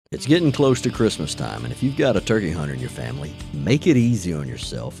It's getting close to Christmas time, and if you've got a turkey hunter in your family, make it easy on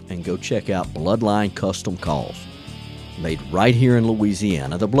yourself and go check out Bloodline Custom Calls. Made right here in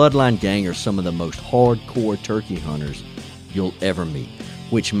Louisiana, the Bloodline gang are some of the most hardcore turkey hunters you'll ever meet,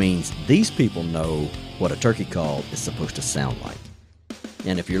 which means these people know what a turkey call is supposed to sound like.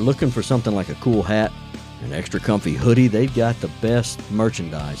 And if you're looking for something like a cool hat, an extra comfy hoodie, they've got the best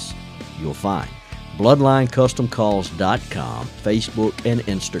merchandise you'll find. BloodlineCustomCalls.com, Facebook and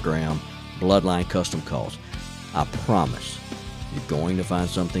Instagram, Bloodline Custom Calls. I promise you're going to find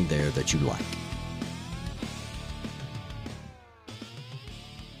something there that you like.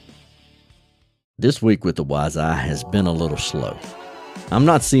 This week with the Wise Eye has been a little slow. I'm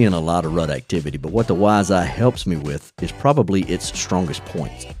not seeing a lot of rut activity, but what the Wise Eye helps me with is probably its strongest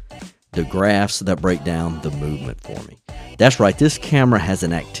points. The graphs that break down the movement for me. That's right, this camera has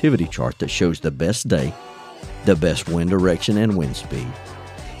an activity chart that shows the best day, the best wind direction and wind speed,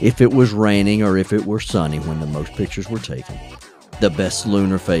 if it was raining or if it were sunny when the most pictures were taken, the best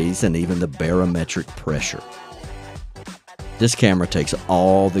lunar phase, and even the barometric pressure. This camera takes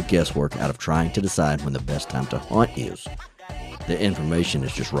all the guesswork out of trying to decide when the best time to hunt is. The information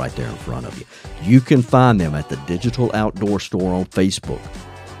is just right there in front of you. You can find them at the Digital Outdoor Store on Facebook.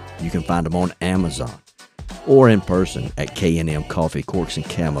 You can find them on Amazon or in person at K&M Coffee, Corks, and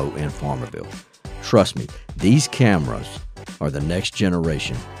Camo in Farmerville. Trust me, these cameras are the next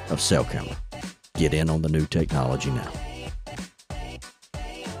generation of cell camera. Get in on the new technology now.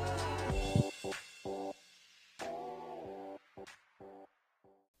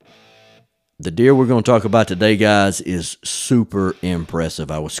 The deer we're going to talk about today, guys, is super impressive.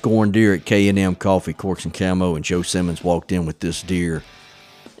 I was scoring deer at K&M Coffee, Corks, and Camo, and Joe Simmons walked in with this deer.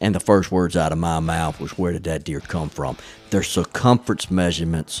 And the first words out of my mouth was, where did that deer come from? Their circumference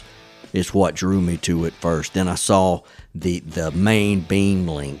measurements is what drew me to it first. Then I saw the main beam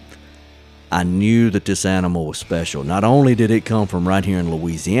length. I knew that this animal was special. Not only did it come from right here in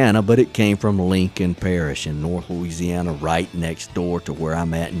Louisiana, but it came from Lincoln Parish in North Louisiana, right next door to where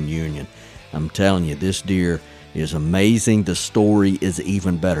I'm at in Union. I'm telling you, this deer is amazing. The story is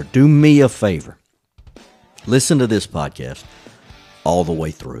even better. Do me a favor. Listen to this podcast all the way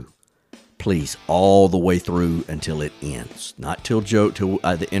through. Please, all the way through until it ends. Not till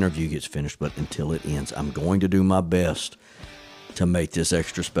the interview gets finished, but until it ends. I'm going to do my best to make this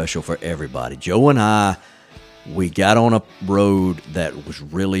extra special for everybody. Joe and I, we got on a road that was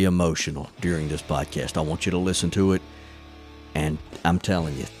really emotional during this podcast. I want you to listen to it, and I'm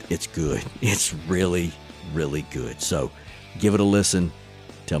telling you, it's good. It's really, really good. So give it a listen.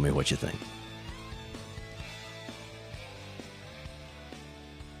 Tell me what you think.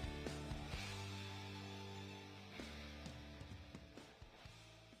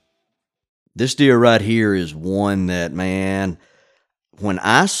 This deer right here is one that, man, when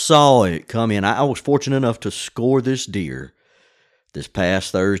I saw it come in, I was fortunate enough to score this deer this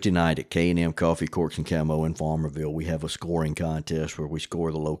past Thursday night at K&M Coffee, Corks, and Camo in Farmerville. We have a scoring contest where we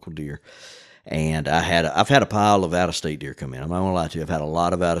score the local deer. And I've had a pile of out-of-state deer come in. I'm not going to lie to you. I've had a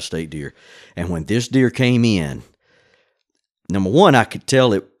lot of out-of-state deer. And when this deer came in, number one, I could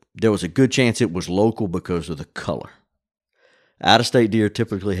tell there was a good chance it was local because of the color. Out-of-state deer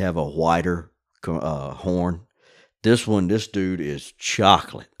typically have a whiter horn. This dude is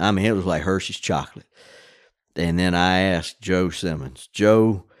chocolate. I mean, it was like Hershey's chocolate. And then I asked Joe Simmons,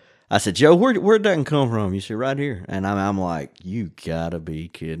 I said, Joe, where'd that come from? You said, right here. And I'm like, you gotta be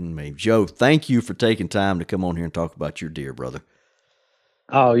kidding me. Joe, thank you for taking time to come on here and talk about your deer, brother.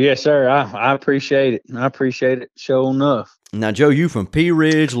 Oh, yes, sir. I appreciate it. I appreciate it. Sure enough. Now, Joe, you from Pea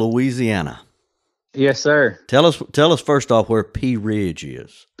Ridge, Louisiana. Yes, sir. Tell us first off where Pea Ridge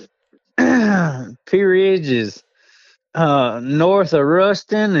is. Pea Ridge is north of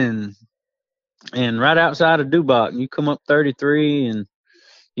Ruston and right outside of Dubach. You come up 33 and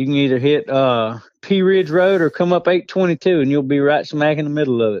you can either hit Pea Ridge Road or come up 822 and you'll be right smack in the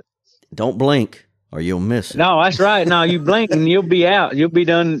middle of it. Don't blink or you'll miss it. No, that's right. No, you blink and you'll be out. You'll be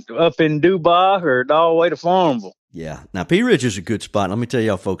done up in Dubach or all the way to Farmville. Yeah. Now, Pea Ridge is a good spot. Let me tell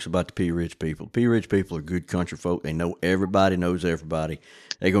y'all folks about the Pea Ridge people. Pea Ridge people are good country folk. They know everybody knows everybody.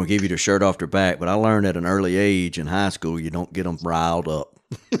 They're going to give you the shirt off their back. But I learned at an early age in high school, you don't get them riled up.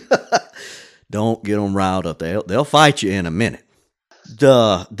 Don't get them riled up. They'll fight you in a minute.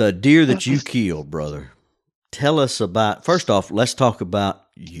 The deer that you killed, brother, tell us about, first off, let's talk about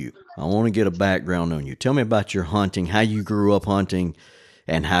you. I want to get a background on you. Tell me about your hunting, how you grew up hunting,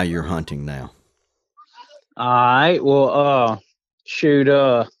 and how you're hunting now. All right. Well, shoot,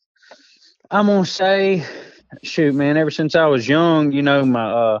 I'm gonna say, shoot, man, ever since I was young, you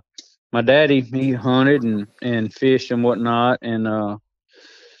know, my daddy, he hunted and fished and whatnot, and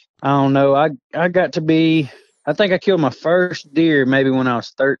I don't know. I got to be. I think I killed my first deer maybe when I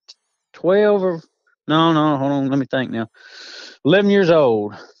was 12 or no. Hold on. Let me think now. 11 years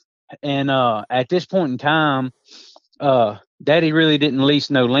old. And at this point in time, Daddy really didn't lease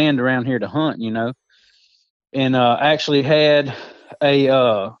no land around here to hunt, and actually had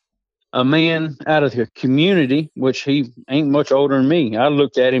a man out of the community, which he ain't much older than me. I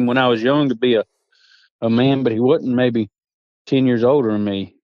looked at him when I was young to be a man, but he wasn't maybe 10 years older than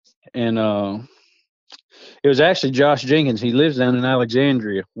me. And it was actually Josh Jenkins. He lives down in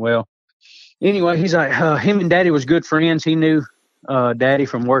Alexandria. Well, anyway, he's like, him and Daddy was good friends. He knew Daddy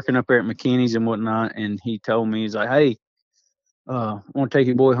from working up there at McKinney's and whatnot. And he told me, he's like, hey, I want to take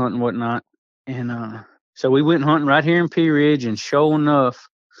your boy hunting and whatnot. And so we went hunting right here in Pea Ridge, and sure enough,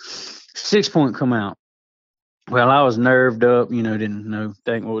 6 Point come out. Well, I was nerved up, didn't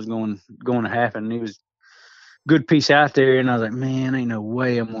think what was going to happen. He was a good piece out there, and I was like, man, ain't no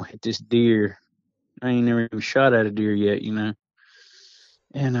way I'm gonna hit this deer. I ain't never even shot at a deer yet,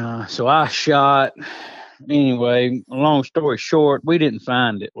 And so I shot. Anyway, long story short, we didn't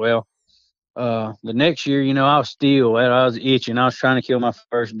find it. Well, the next year, I was itching. I was trying to kill my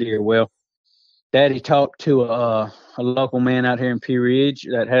first deer. Well, Daddy talked to a local man out here in Pea Ridge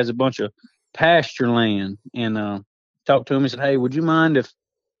that has a bunch of pasture land, and talked to him and said, hey, would you mind if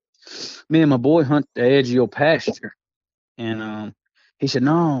me and my boy hunt the edge of your pasture? And he said,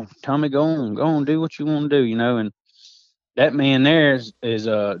 no, Tommy, go on, do what you want to do, And that man there is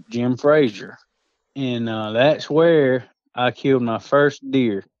Jim Frazier, and that's where I killed my first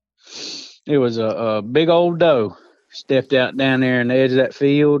deer. It was a big old doe. Stepped out down there in the edge of that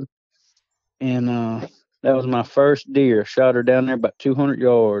field, and that was my first deer. Shot her down there about 200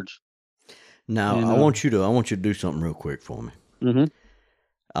 yards. Now, And, I want you to do something real quick for me. Mm-hmm.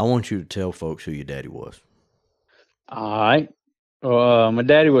 I want you to tell folks who your daddy was. All right. My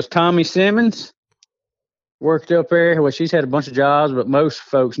daddy was Tommy Simmons. Worked up there. Well, she's had a bunch of jobs, but most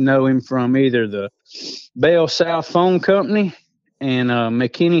folks know him from either the Bell South Phone Company and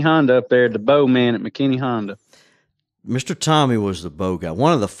McKinney Honda up there, the bow man at McKinney Honda. Mr. Tommy was the bow guy.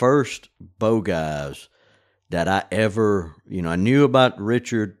 One of the first bow guys that I ever, I knew about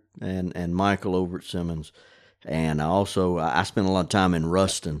Richard and Michael over at Simmons. And I spent a lot of time in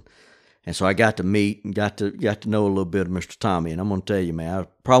Ruston. And so I got to meet and got to know a little bit of Mr. Tommy. And I'm going to tell you, man, I was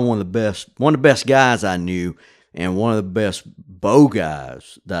probably one of the best guys I knew, and one of the best bow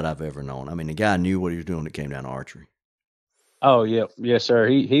guys that I've ever known. I mean, the guy knew what he was doing when it came down to archery. Oh, yeah. Yes, sir.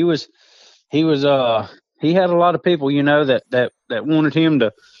 He was he had a lot of people, that wanted him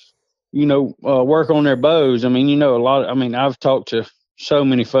to, work on their bows. I mean, I've talked to so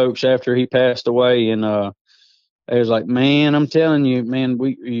many folks after he passed away, and it was like, man, I'm telling you, man,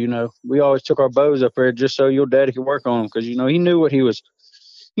 we always took our bows up there just so your daddy could work on them, because he knew what he was,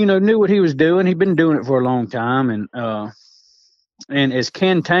 doing. He'd been doing it for a long time, and as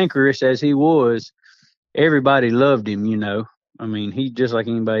cantankerous as he was, everybody loved him. I mean, he just like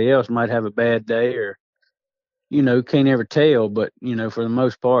anybody else might have a bad day, or can't ever tell, but for the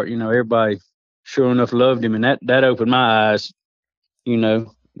most part, everybody sure enough loved him, and that opened my eyes,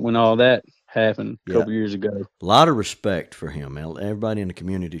 when all that happened a couple years ago. A lot of respect for him. Everybody in the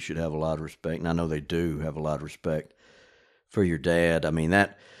community should have a lot of respect, and I know they do have a lot of respect for your dad. I mean,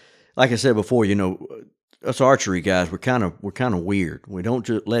 that, like I said before, us archery guys, we're kind of weird. We don't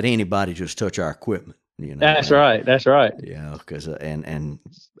just let anybody just touch our equipment. That's right. That's right. Yeah, because and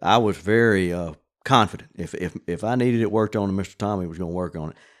I was very confident if I needed it worked on, and Mr. Tommy was going to work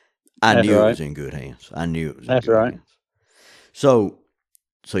on it, I knew it was in good hands. I knew it was in good hands. So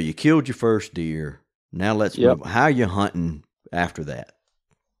you killed your first deer. Now let's move. How are you hunting after that?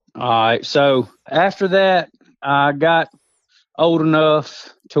 All right. So after that, I got old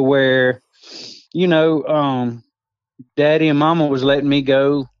enough to where, Daddy and Mama was letting me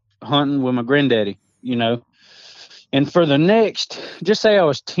go hunting with my granddaddy, And for the next, just say I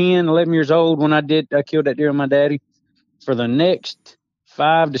was 10, 11 years old when I killed that deer with my daddy. For the next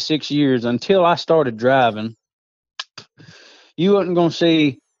 5 to 6 years until I started driving, you wasn't going to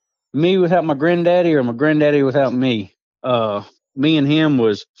see me without my granddaddy or my granddaddy without me. Me and him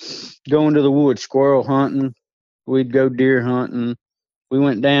was going to the woods squirrel hunting. We'd go deer hunting. We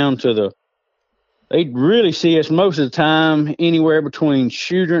went down to they'd really see us most of the time anywhere between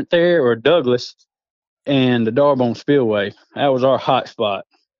Shudrint there or Douglas and the Darbone Spillway. That was our hot spot.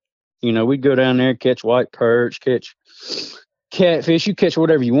 We'd go down there, catch white perch, catch catfish. You catch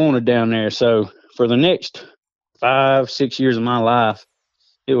whatever you wanted down there. So for the next 5, 6 years of my life,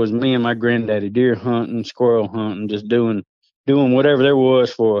 it was me and my granddaddy deer hunting, squirrel hunting, just doing whatever there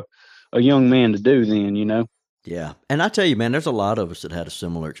was for a young man to do then, Yeah. And I tell you, man, there's a lot of us that had a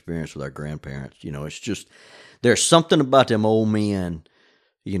similar experience with our grandparents. It's just there's something about them old men.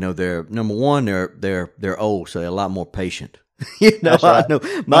 They're number one, they're old, so they're a lot more patient. That's I right. know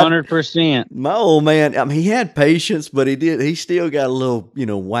 100%. my old man. I mean, he had patience, but he still got a little,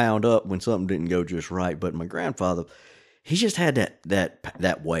 wound up when something didn't go just right. But my grandfather, he just had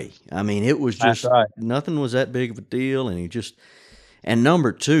that way. I mean, it was That's just right. nothing was that big of a deal, and he just. And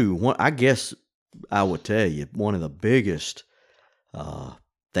number two, I guess I would tell you one of the biggest uh,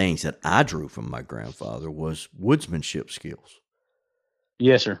 things that I drew from my grandfather was woodsmanship skills.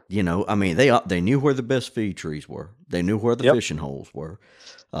 Yes, sir. I mean, they knew where the best feed trees were. They knew where the Yep. fishing holes were.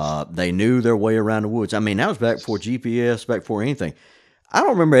 They knew their way around the woods. I mean, that was back before GPS, back before anything. I don't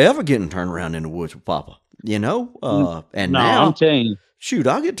remember ever getting turned around in the woods with Papa. And No, I'm now, telling you. shoot,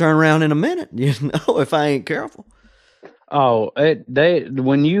 I'll get turned around in a minute. If I ain't careful. Oh,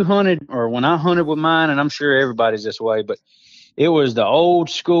 when you hunted or when I hunted with mine, and I'm sure everybody's this way, but it was the old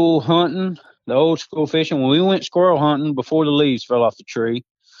school hunting, the old school fishing. When we went squirrel hunting before the leaves fell off the tree,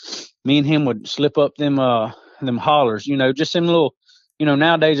 me and him would slip up them hollers, just them little,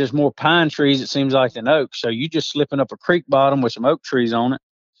 nowadays there's more pine trees it seems like than oak. So you just slipping up a creek bottom with some oak trees on it,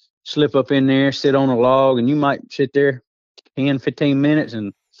 slip up in there, sit on a log, and you might sit there 10, 15 minutes,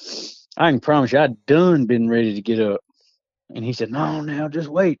 and I can promise you I'd done been ready to get up. And he said, "No, now just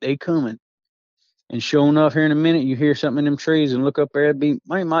wait, they coming." And sure enough, here in a minute, you hear something in them trees and look up there.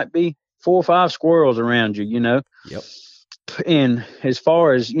 Might be 4 or 5 squirrels around you. Yep. And as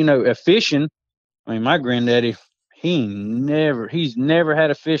far as a fishing, I mean, my granddaddy, he's never had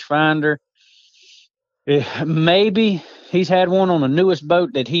a fish finder. Maybe he's had one on the newest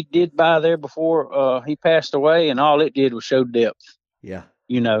boat that he did buy there before he passed away, and all it did was show depth. Yeah.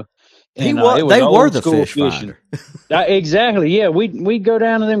 You know, He and was. it was They were old the school fish fishing. finder. Exactly. Yeah, we'd go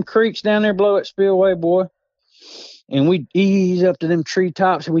down to them creeks down there below at Spillway, boy, and we'd ease up to them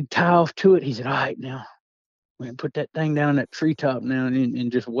treetops and we'd tie off to it. He said, "All right, now we can put that thing down in that treetop now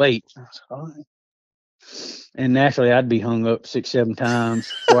and just wait." I said, "All right." And naturally, I'd be hung up 6, 7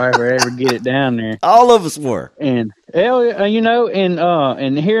 times before I ever get it down there. All of us were. And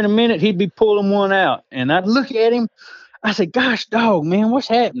and here in a minute he'd be pulling one out, and I'd look at him. I said, "Gosh, dog, man, what's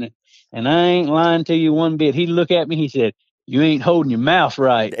happening?" And I ain't lying to you one bit. He'd look at me. He said, "You ain't holding your mouth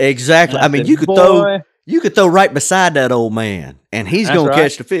right." Exactly. And I mean, said, "Boy, you could throw right beside that old man, and he's that's gonna right.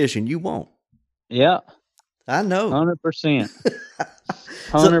 catch the fish, and you won't. Yeah, I know. 100%,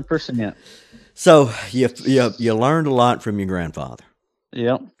 So, 100%. so you learned a lot from your grandfather.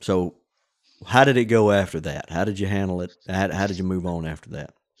 Yep. So, how did it go after that? How did you handle it? How did you move on after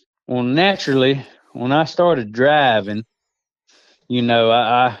that? Well, naturally, when I started driving,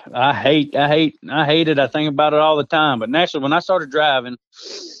 I hate it. I think about it all the time. But naturally, when I started driving,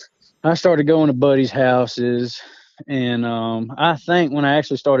 I started going to buddies' houses, and I think when I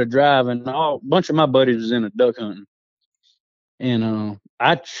actually started driving, a bunch of my buddies was into duck hunting, and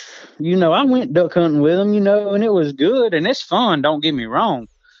I went duck hunting with them, and it was good and it's fun. Don't get me wrong,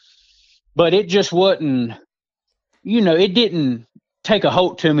 but it just wasn't, it didn't take a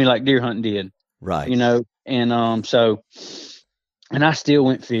hold to me like deer hunting did, Right. and so, and I still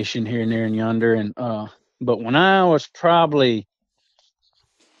went fishing here and there and yonder, and but when I was probably,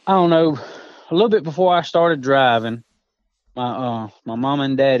 I don't know, a little bit before I started driving, my mom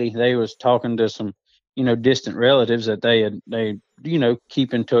and daddy, they was talking to some distant relatives that they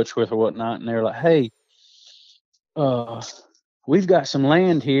keep in touch with or whatnot, and they're like, "Hey, we've got some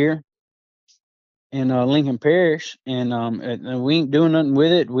land here in Lincoln Parish, and we ain't doing nothing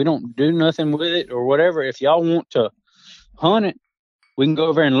with it. We don't do nothing with it or whatever. If y'all want to hunt it, we can go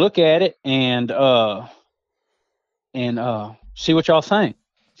over and look at it and see what y'all think."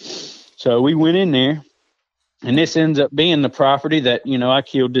 So we went in there, and this ends up being the property that I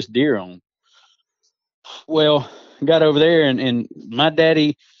killed this deer on. Well, got over there, and my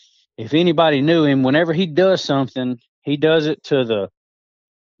daddy, if anybody knew him, whenever he does something, he does it to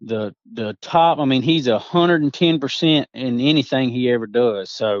the top. I mean, he's 110% in anything he ever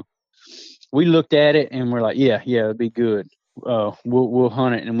does. So we looked at it and we're like, yeah, it'd be good. We'll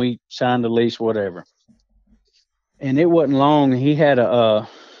hunt it, and we signed the lease, whatever. And it wasn't long. He had a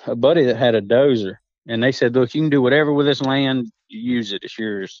buddy that had a dozer, and they said, "Look, you can do whatever with this land. You use it. It's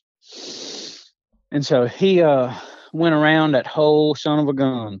yours." And so he went around that whole son of a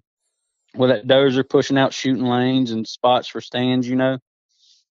gun with that dozer, pushing out shooting lanes and spots for stands,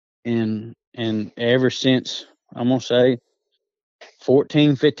 and ever since, I'm gonna say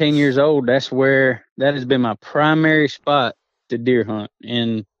 14, 15 years old, that has been my primary spot to deer hunt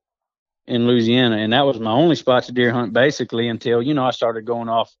in Louisiana, and that was my only spot to deer hunt basically until I started going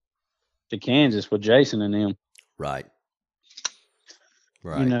off to Kansas with Jason and them. Right. You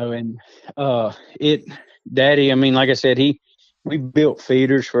Right. know, and it, Daddy, I mean, like I said, we built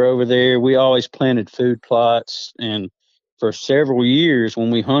feeders for over there. We always planted food plots, and for several years when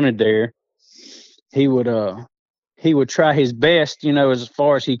we hunted there, he would he would try his best, you know, as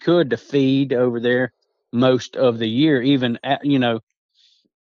far as he could to feed over there most of the year, even at, you know,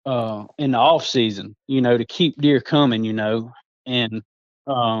 in the off season, you know, to keep deer coming, you know, and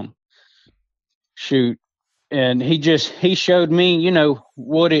um, shoot, and he showed me, you know,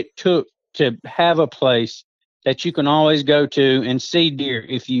 what it took to have a place that you can always go to and see deer.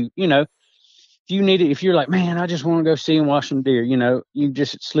 If you know, if you need it, if you're like, man, I just want to go see and watch some deer, you know, you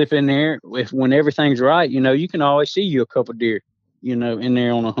just slip in there. If when everything's right, you know, you can always see you a couple deer, you know, in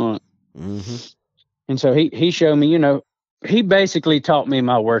there on a hunt. Mm-hmm. And so he showed me, you know, he basically taught me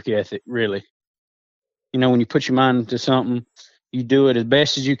my work ethic, really. You know, when you put your mind to something, you do it as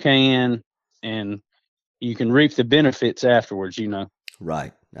best as you can, and you can reap the benefits afterwards, you know.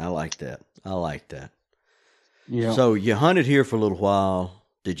 Right. I like that. I like that. Yeah. So you hunted here for a little while.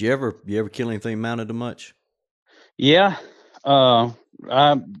 Did you ever kill anything mounted to much? Yeah. I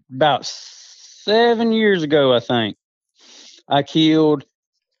about 7 years ago, I think, I killed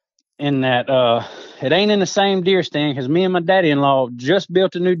in that it ain't in the same deer stand because me and my daddy-in-law just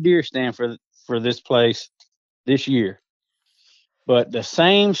built a new deer stand for this place this year. But the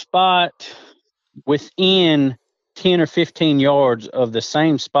same spot within 10 or 15 yards of the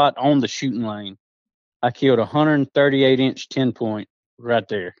same spot on the shooting lane, I killed a 138-inch 10 point right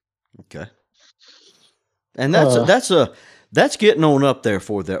there. Okay. And Uh, that's getting on up there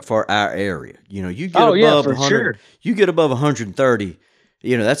for our area. You know, you get oh yeah, above for 100, sure. you get above 130,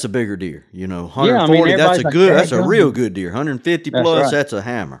 you know, that's a bigger deer. You know, Yeah, I mean 140, everybody's like, that's a "Dadgum." real good deer. 150 That's plus, right. that's a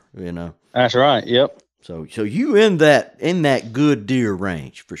hammer, you know. That's right. Yep. So you in that good deer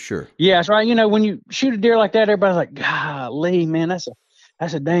range for sure. Yeah, that's right. You know, when you shoot a deer like that, everybody's like, "Golly, man, that's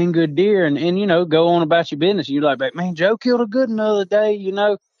a dang good deer," and you know, go on about your business. You're like, "Man, Joe killed a good one the other day," you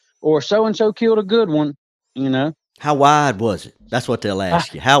know, or so and so killed a good one, you know. How wide was it? That's what they'll Ah,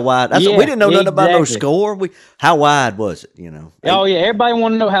 ask you. How wide? We yeah, didn't know nothing about no exactly. score. How wide was it? You know, Oh eight. yeah, everybody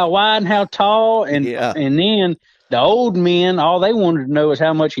want to know how wide and how tall, Yeah, and then the old men, all they wanted to know is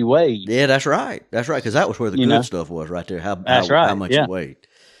how much he weighed. yeah, that's right. That's right. Because that was where the You good know, stuff was right there. that's How right. much he Yeah, weighed.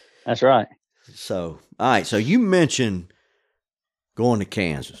 that's right. So all right. So you mentioned going to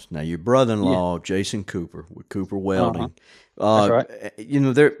Kansas. Now your Yeah. brother-in-law Jason Cooper with Cooper Uh-huh. Welding. That's right. You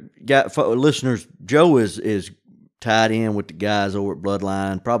know, there got for listeners. Joe is tied in with the guys over at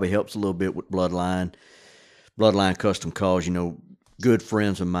Bloodline. Probably helps a little bit with Bloodline. Bloodline Custom Calls. You know, good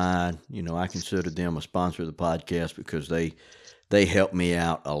friends of mine. You know, I consider them a sponsor of the podcast because they help me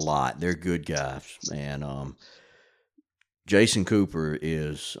out a lot. They're good guys, and Jason Cooper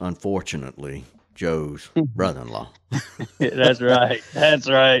is unfortunately Joe's brother-in-law. That's right. That's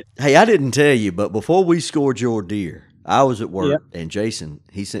right. Hey, I didn't tell you, but before we scored your deer, I was at Yeah. work, and Jason,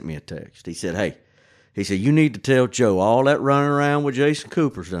 he sent me a text. He said, "Hey," he said, "you need to tell Joe all that running around with Jason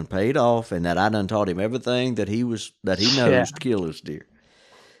Cooper's done paid off, and that I done taught him everything that he Yeah. knows to kill this deer."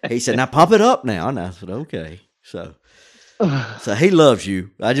 He said, "Now pump it up now," and I said, "Okay." So he loves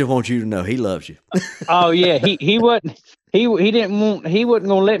you. I just want you to know he loves you. Oh yeah, he wasn't he wasn't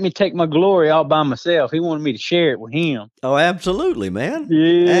gonna let me take my glory all by myself. He wanted me to share it with him. Oh, absolutely, man.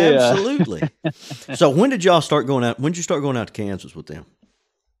 Yeah. Absolutely. So when did y'all start going out? When did you start going out to Kansas with them?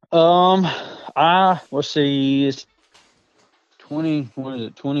 Let's see, it's 20. What is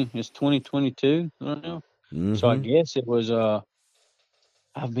it? 20. It's 2022 right now. So I Mm-hmm. guess it was.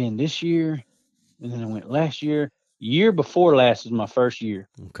 I've been this year, and then I went last year. Year before last was my first year.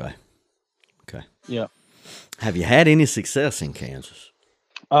 Okay. Okay. Yeah. Have you had any success in Kansas?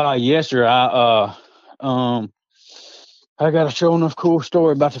 Yes, sir. I got a sure enough cool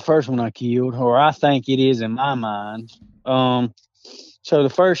story about the first one I killed, or I think it is in my mind. So the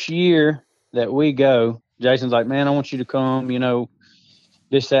first year that we go, Jason's like, "Man, I want you to come. You know,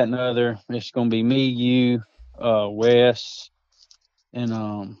 this, that, and the other. It's gonna be me, you, Wes,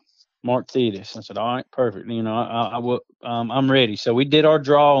 and Mark Thetis." I said, "All right, perfect. You know, I'm ready." So we did our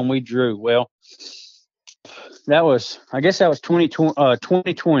draw and we drew. Well, I guess that was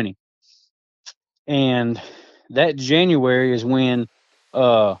 2020, and that January is when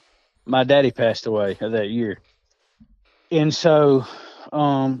my daddy passed away of that year. And so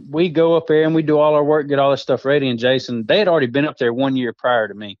we go up there and we do all our work, get all this stuff ready. And Jason, they had already been up there 1 year prior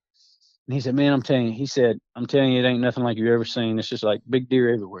to me. And he said, "Man, I'm telling you," "it ain't nothing like you've ever seen. It's just like big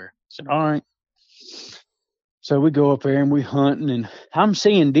deer everywhere." I said, "All right." So we go up there and we hunting, and I'm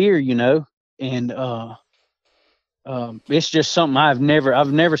seeing deer, you know, and it's just something I've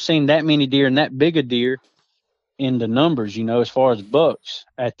never seen that many deer and that big a deer in the numbers, as far as bucks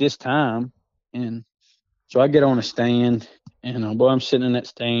at this time. And so I get on a stand, and boy, I'm sitting in that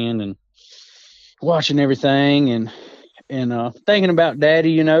stand and watching everything, and thinking about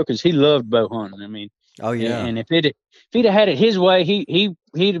Daddy, because he loved bow hunting. I mean, Oh yeah. and if he'd have had it his way, he'd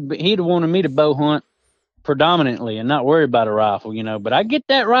have wanted me to bow hunt predominantly and not worry about a rifle, But I get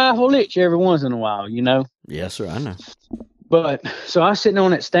that rifle itch every once in a while. Yes, sir. I know. But so I was sitting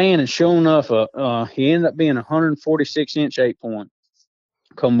on that stand, and sure enough, he ended up being 146-inch 8-point.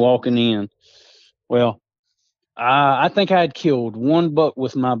 Come walking in. Well, I think I had killed one buck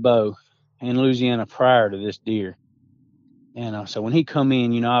with my bow in Louisiana prior to this deer. And so when he come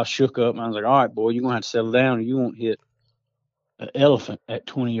in, I was shook up, and I was like, "All right, boy, you're gonna have to settle down, or you won't hit an elephant at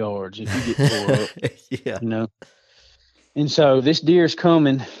 20 yards if you get tore up." Yeah. And so this deer's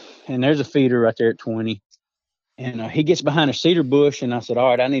coming, and there's a feeder right there at 20. And he gets behind a cedar bush, and I said, "All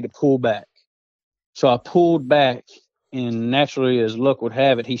right, I need to pull back." So I pulled back, and naturally, as luck would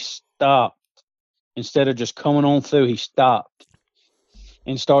have it, he stopped. Instead of just coming on through, he stopped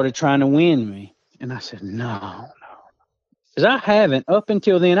and started trying to wind me. And I said, no. Because up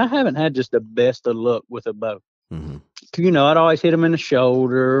until then, I haven't had just the best of luck with a bow. Mm-hmm. I'd always hit him in the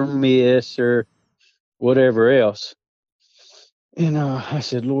shoulder, or miss, or whatever else. And I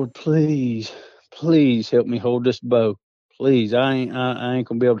said, Lord, please help me hold this bow. Please, I ain't going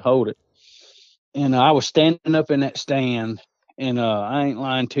to be able to hold it. And I was standing up in that stand, and I ain't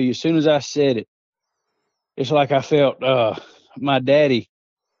lying to you. As soon as I said it, it's like I felt my daddy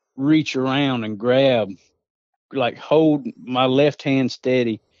reach around and grab, like hold my left hand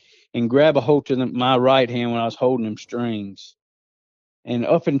steady and grab a hold to my right hand when I was holding them strings. And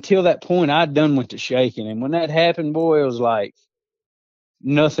up until that point, I done went to shaking. And when that happened, boy, it was like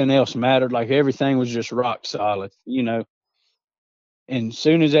nothing else mattered. Like everything was just rock solid. And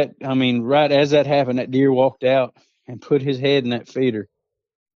soon as right as that happened, that deer walked out and put his head in that feeder.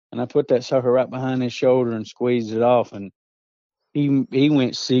 And I put that sucker right behind his shoulder and squeezed it off. And he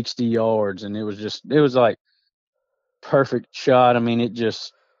went 60 yards, and it was like perfect shot. I mean, it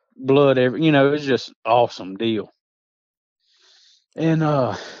just blood it was just awesome deal. And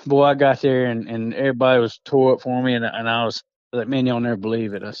boy, I got there, and everybody was tore up for me, and I was like, man, y'all never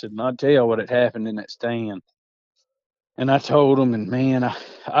believe it. I said, I'll tell you what had happened in that stand. And I told them, and man,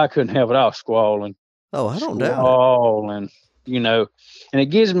 I couldn't help it. I was squalling. Oh, I don't doubt it. Squalling, and it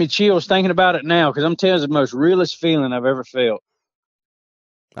gives me chills thinking about it now, because I'm telling you, it's the most realest feeling I've ever felt.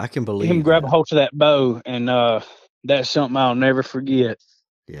 I can believe him grab that. a hold to that bow, and that's something I'll never forget.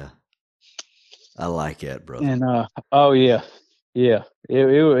 Yeah, I like that, brother. And oh yeah, it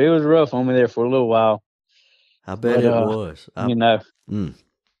was rough on me there for a little while. I bet it was.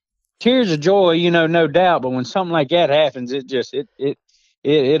 Tears of joy, no doubt. But when something like that happens,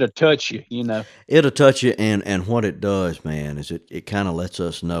 it'll touch you, It'll touch you, and what it does, man, is it kind of lets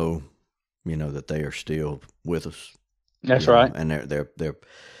us know, that they are still with us. That's right. And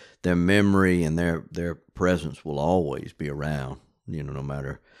their memory and their presence will always be around.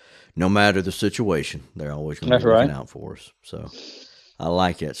 No matter the situation, they're always going to be looking out for us. So I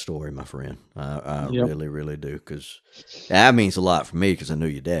like that story, my friend. I really, really do, because that means a lot for me, because I knew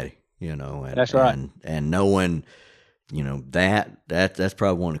your daddy. And, that's right. And knowing, that's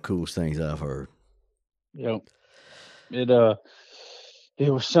probably one of the coolest things I've heard. Yep. It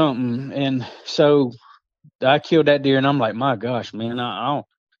was something, and so I killed that deer, and I'm like, my gosh, man, I'll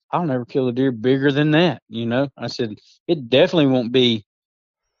never kill a deer bigger than that. I said, it definitely won't be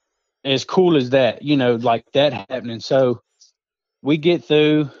as cool as that, like that happening. So we get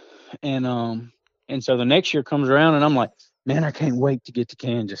through, and so the next year comes around, and I'm like, man, I can't wait to get to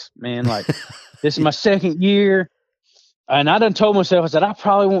Kansas, man. Like, this is my second year. And I done told myself, I said, I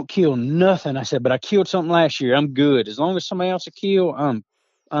probably won't kill nothing. I said, but I killed something last year. I'm good. As long as somebody else will kill,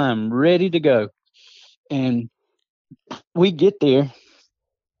 I'm ready to go. And we get there,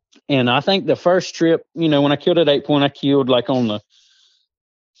 and I think the first trip, when I killed at 8-point, I killed like on the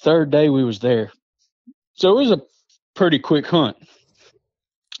third day we was there. So it was a pretty quick hunt.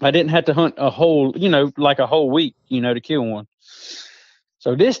 I didn't have to hunt a whole, like a whole week, to kill one.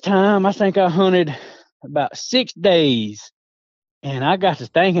 So this time, I think I hunted about 6 days, and I got to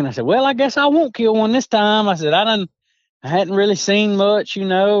thinking, I said, well, I guess I won't kill one this time. I said, I hadn't really seen much,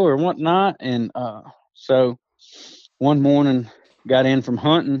 or whatnot. And so one morning, got in from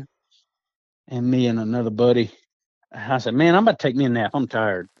hunting, and me and another buddy, I said, man, I'm about to take me a nap. I'm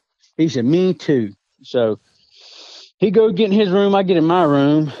tired. He said, me too. So he go get in his room, I get in my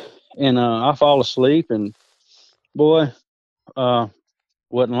room, and I fall asleep. And boy,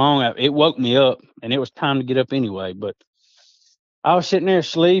 wasn't long. It woke me up, and it was time to get up anyway. But I was sitting there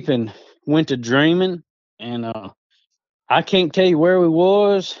asleep and went to dreaming, and I can't tell you where we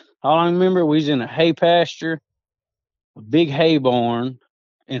was. All I remember, we was in a hay pasture, a big hay barn,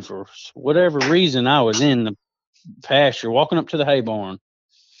 and for whatever reason, I was in the pasture, walking up to the hay barn,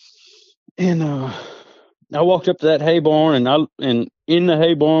 and I walked up to that hay barn, and in the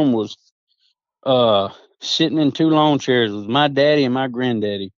hay barn was sitting in two lawn chairs with my daddy and my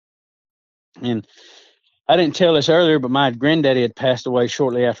granddaddy, and I didn't tell this earlier, but my granddaddy had passed away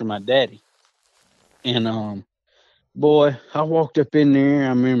shortly after my daddy, and boy, I walked up in there. I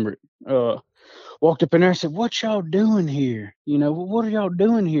remember walked up in there. I said, "What y'all doing here? You know, what are y'all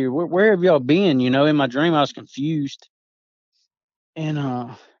doing here? Where have y'all been?" You know, in my dream, I was confused. And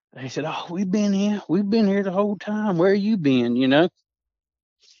they said, "Oh, we've been here. We've been here the whole time. Where you been?" You know.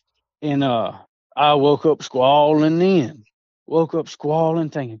 And I woke up squalling. Then woke up squalling,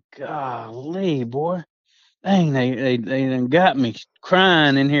 thinking, "Golly, boy, dang, they done got me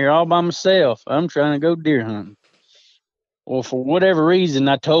crying in here all by myself. I'm trying to go deer hunting." Well, for whatever reason,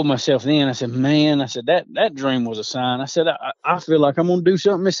 I told myself then, I said, "Man," I said, that dream was a sign. I said, I feel like I'm going to do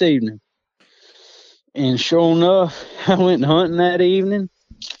something this evening." And sure enough, I went hunting that evening,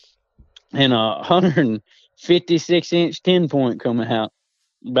 and a 156-inch 10-point coming out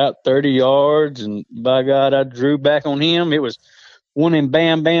about 30 yards. And by God, I drew back on him. It was one of them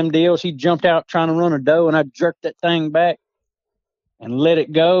bam, bam deals. He jumped out trying to run a doe, and I jerked that thing back and let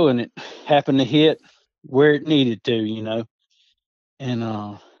it go, and it happened to hit where it needed to, you know. And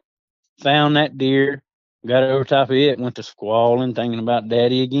found that deer, got over top of it, went to squalling, thinking about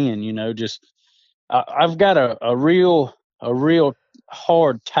daddy again. You know, just I've got a real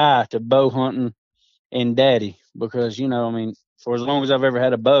hard tie to bow hunting and daddy, because you know, I mean, for as long as I've ever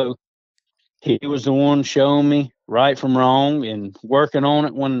had a bow, he was the one showing me right from wrong and working on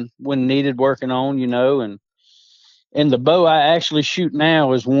it when needed working on. You know, and the bow I actually shoot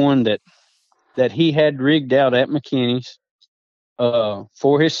now is one that he had rigged out at McKinney's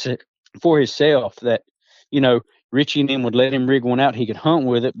for himself, that, you know, Richie and them would let him rig one out. He could hunt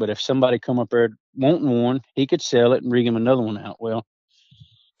with it, but if somebody come up there wanting one, he could sell it and rig him another one out. Well,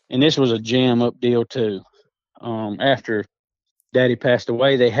 and this was a jam up deal too. After Daddy passed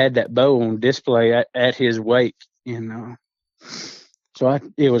away, they had that bow on display at his wake, and so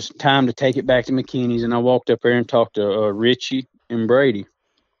it was time to take it back to McKinney's, and I walked up there and talked to Richie and Brady,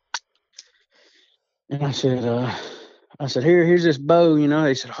 and I said, here's this bow, you know.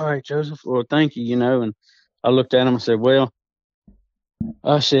 They said, "All right, Joseph, well, thank you," you know. And I looked at him. I said, "Well,"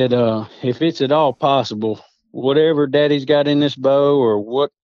 I said, "if it's at all possible, whatever Daddy's got in this bow, or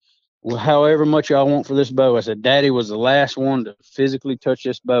however much y'all want for this bow," I said, "Daddy was the last one to physically touch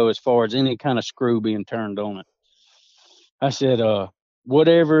this bow as far as any kind of screw being turned on it." I said,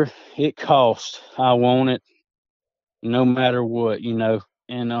 "Whatever it costs, I want it, no matter what, you know."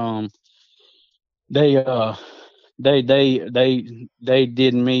 And they they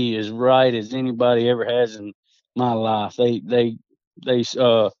did me as right as anybody ever has in my life. They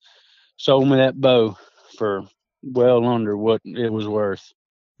sold me that bow for well under what it was worth,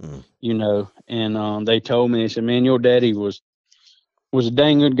 you know. And they told me, they said, "Man, your daddy was a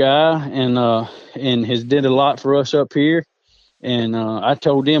dang good guy, and has did a lot for us up here." And I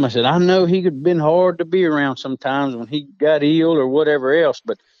told them, I said, "I know he could have been hard to be around sometimes when he got ill or whatever else,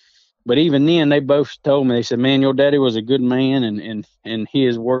 but even then, they both told me, they said, 'Man, your daddy was a good man, and he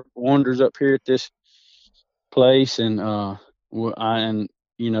has worked wonders up here at this place, and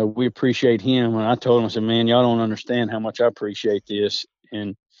you know, we appreciate him.'" And I told him, I said, "Man, y'all don't understand how much I appreciate this."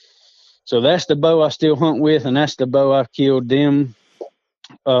 And so that's the bow I still hunt with, and that's the bow I killed them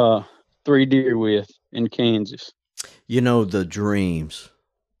 3 deer with in Kansas. You know, the dreams,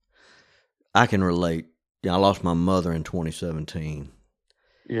 I can relate. I lost my mother in 2017.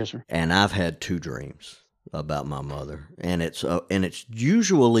 Yes, sir. And I've had 2 dreams about my mother, and it's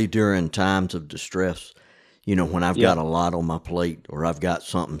usually during times of distress, you know, when I've got a lot on my plate or I've got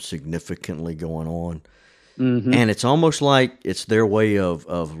something significantly going on. Mm-hmm. And it's almost like it's their way of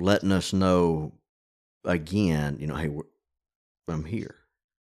letting us know again, you know, "Hey, I'm here.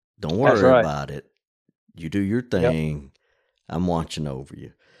 Don't worry about it. You do your thing. Yep. I'm watching over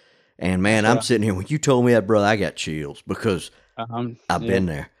you." And man, I'm sitting here, when you told me that, brother, I got chills, because I've been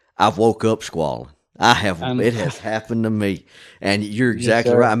there. I've woke up squalling. I have. It has happened to me, and you're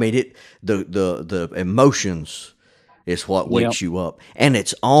exactly right. I mean, the emotions is what wakes you up, and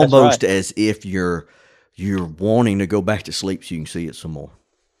it's almost as if you're wanting to go back to sleep so you can see it some more.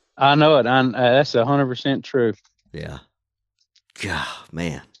 I know it. That's 100% true. Yeah. God,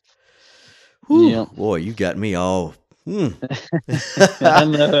 man. Whew, boy, you got me all I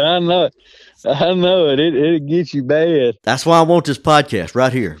know it. It gets you bad. That's why I want this podcast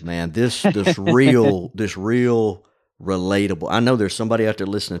right here, man. This real relatable. I know there's somebody out there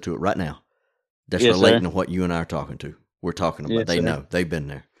listening to it right now that's Yes, sir. relating to what you and I are talking to. We're talking about. Yes, They sir. know. They've been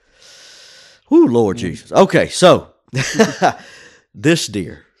there. Whoo, Lord Jesus. Okay, so this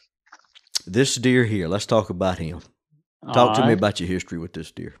deer. This deer here, let's talk about him. Talk All to me right. about your history with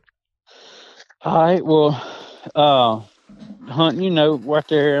this deer. All right. Well, hunting, right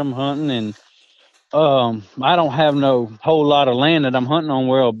there I'm hunting, and I don't have no whole lot of land that I'm hunting on.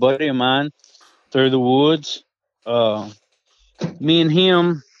 Where a buddy of mine through the woods, uh, me and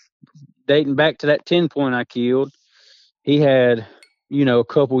him dating back to that 10 point I killed. He had, a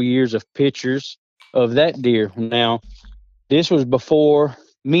couple years of pictures of that deer. Now, this was before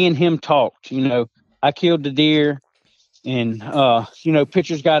me and him talked. I killed the deer, and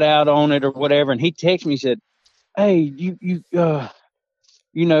pictures got out on it or whatever. And he texted me, said, "Hey, you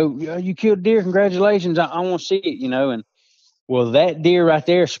killed deer. Congratulations! I want to see it." And well, that deer right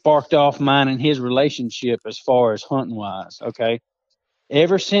there sparked off mine and his relationship as far as hunting wise. Okay,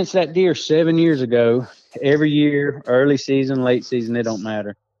 ever since that deer 7 years ago, every year, early season, late season, it don't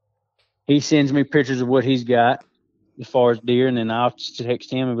matter. He sends me pictures of what he's got as far as deer, and then I'll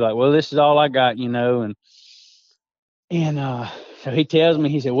text him and be like, "Well, this is all I got," and so he tells me,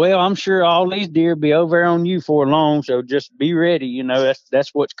 he said, "Well, I'm sure all these deer be over there on you for long, so just be ready.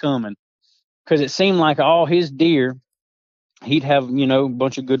 That's what's coming." Because it seemed like all his deer, he'd have a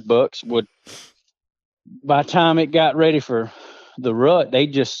bunch of good bucks. Would by the time it got ready for the rut, they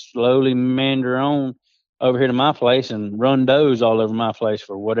just slowly meander on over here to my place and run does all over my place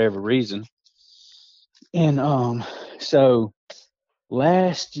for whatever reason. And so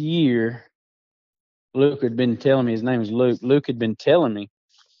last year, Luke had been telling me, his name is Luke. Luke had been telling me,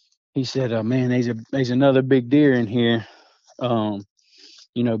 he said, "Oh man, there's another big deer in here. Um,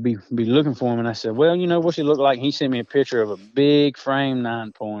 be looking for him." And I said, "Well, what's he look like?" He sent me a picture of a big frame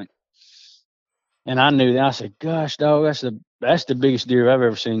 9 point. And I knew that. I said, "Gosh, dog, that's the biggest deer I've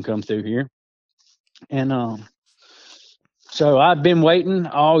ever seen come through here." And so I've been waiting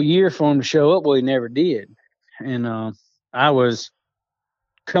all year for him to show up. Well, he never did. And I was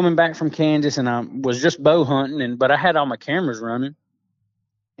coming back from Kansas, and I was just bow hunting, but I had all my cameras running.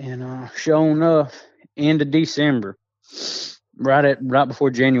 And sure enough, end of December, right before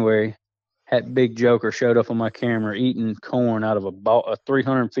January, that big joker showed up on my camera eating corn out of a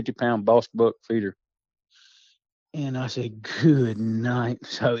 350-pound boss buck feeder. And I said, "Good night."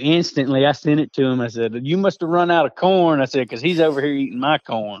 So instantly I sent it to him. I said, "You must have run out of corn." I said, "Because he's over here eating my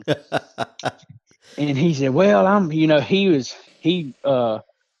corn." And he said, "Well, he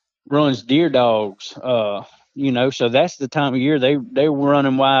runs deer dogs, so that's the time of year they were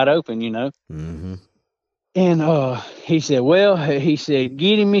running wide open. Mm-hmm. And he said, "Well," he said,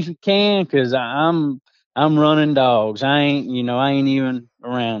 "get him if you can, because I'm running dogs. I ain't even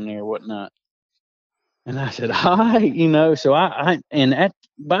around there, whatnot." And I said, "All right." So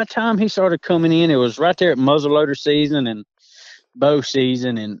by the time he started coming in, it was right there at muzzleloader season and bow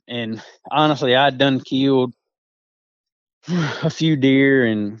season, and honestly, I'd done killed a few deer,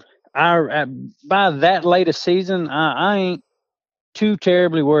 and by that late a season, I ain't too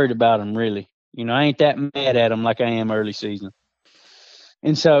terribly worried about them, really. I ain't that mad at them like I am early season.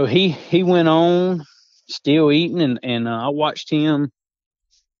 And so he went on, still eating, and I watched him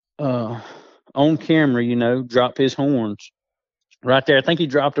uh, on camera, drop his horns right there. I think he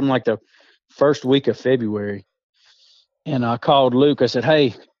dropped them like the first week of February. And I called Luke. I said,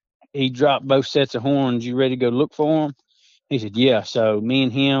 "Hey, he dropped both sets of horns. You ready to go look for him?" He said, "Yeah." So me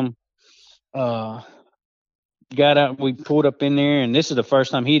and him uh, got out. We pulled up in there, and this is the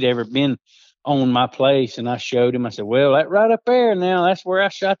first time he'd ever been on my place. And I showed him. I said, "Well, that right up there now, that's where I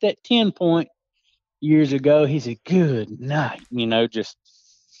shot that 10 point years ago." He said, "Good night." Just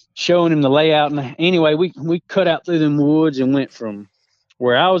showing him the layout. And anyway, we cut out through them woods and went from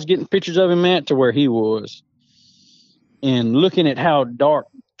where I was getting pictures of him at to where he was. And looking at how dark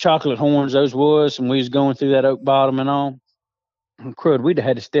chocolate horns those was, and we was going through that oak bottom and all, crud, we'd have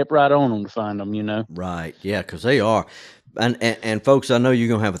had to step right on them to find them. Right. Yeah, because they are. And folks, I know you're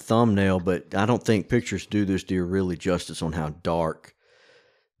gonna have a thumbnail, but I don't think pictures do this deer really justice on how dark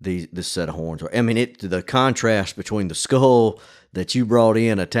this set of horns are. I mean, the contrast between the skull that you brought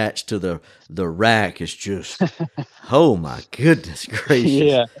in attached to the rack is just, oh my goodness gracious!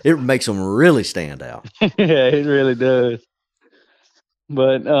 Yeah, It makes them really stand out. yeah, it really does.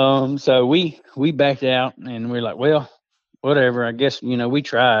 But so we backed out, and we're like, "Well, whatever. I guess we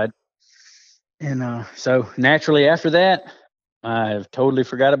tried." And so naturally after that, I have totally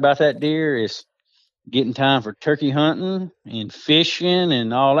forgot about that deer. getting time for turkey hunting and fishing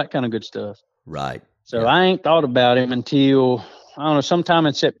and all that kind of good stuff. Right. So Yeah. I ain't thought about him until, I don't know, sometime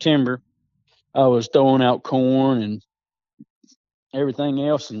in September. I was throwing out corn and everything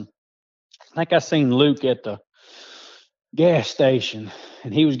else, and I think I seen Luke at the gas station,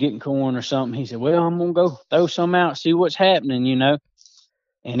 and he was getting corn or something. He said, "Well, I'm gonna go throw some out, see what's happening," you know.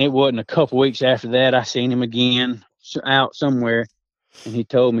 And it wasn't a couple weeks after that I seen him again out somewhere, and he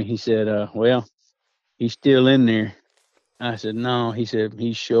told me, he said, "Well, he's still in there." I said, "No." He said,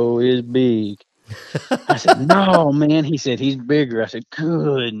 "He sure is big." I said, "No, man." He said, "He's bigger." I said,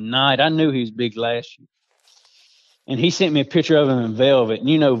 "Good night." I knew he was big last year. And he sent me a picture of him in velvet. And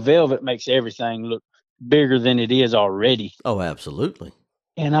you know, velvet makes everything look bigger than it is already. Oh, absolutely.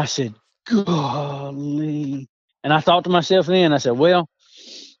 And I said, golly. And I thought to myself then, I said, well,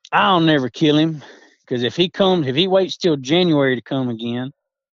 I'll never kill him, because if he waits till January to come again,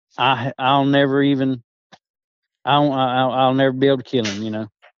 I'll never even, I'll never be able to kill him, you know.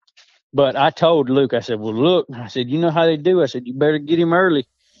 But I told Luke, I said, well, look, I said, you know how they do. I said, you better get him early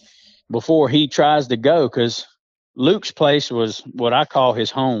before he tries to go, because Luke's place was what I call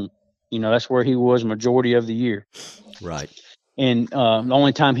his home. You know, that's where he was majority of the year. Right. And the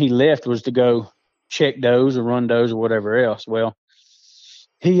only time he left was to go check does or run does or whatever else. Well,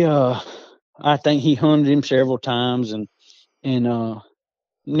 he, I think he hunted him several times, and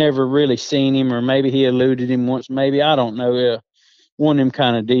never really seen him, or maybe he eluded him once. Maybe, I don't know. One of them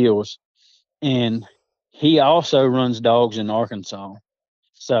kind of deals. And he also runs dogs in Arkansas.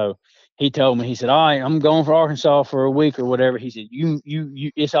 So he told me, he said, "All right, I'm going for Arkansas for a week or whatever." He said, you,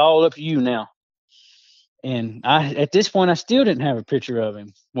 it's all up to you now. And at this point, I still didn't have a picture of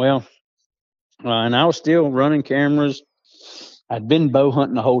him. Well, and I was still running cameras. I'd been bow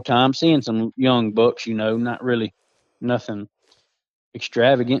hunting the whole time, seeing some young bucks, you know, not really nothing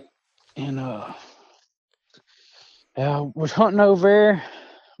extravagant. And I was hunting over there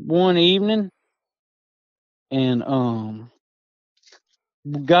one evening, and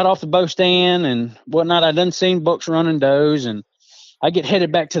got off the bow stand and whatnot. I done seen bucks running does, and I get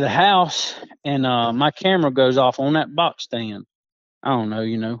headed back to the house, and my camera goes off on that box stand. I don't know,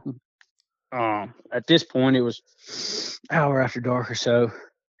 you know. At this point, it was hour after dark or so,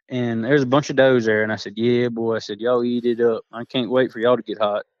 and there's a bunch of does there. And I said, "Yeah, boy," I said, "y'all eat it up. I can't wait for y'all to get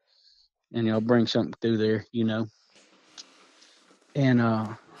hot, and y'all bring something through there, you know." And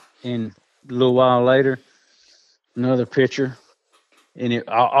a little while later, another picture, and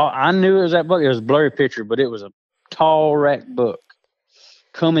I knew it was that buck. It was a blurry picture, but it was a tall rack buck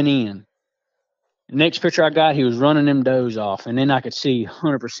coming in. Next picture I got, he was running them does off, and then I could see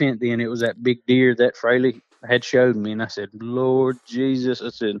 100%. Then it was that big deer that Fraley had showed me, and I said, "Lord Jesus," I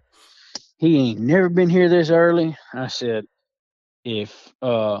said, "he ain't never been here this early." I said, "If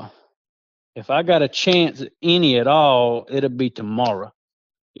I got a chance any at all, it'll be tomorrow,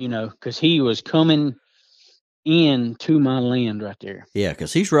 you know, because he was coming in to my land right there." Yeah,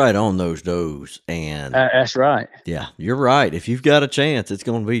 because he's right on those does. And That's right. yeah, you're right. If you've got a chance, it's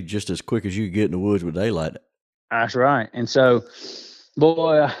going to be just as quick as you get in the woods with daylight. That's right. And so,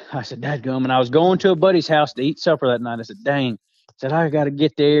 boy, I said, "Dadgum," and I was going to a buddy's house to eat supper that night. I said, "Dang," I said, "I got to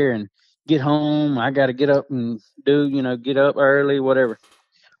get there and get home. I got to get up and do, you know, get up early, whatever."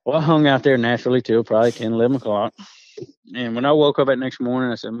 Well, I hung out there naturally till probably 10, 11 o'clock. And when I woke up that next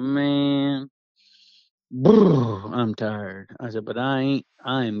morning, I said, "Man, I'm tired." I said, "But I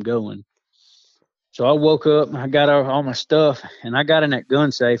am going." So I woke up, I got all my stuff, and I got in that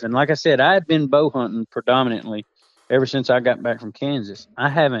gun safe. And like I said, I had been bow hunting predominantly ever since I got back from Kansas. I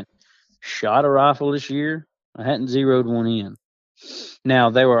haven't shot a rifle this year. I hadn't zeroed one in. Now,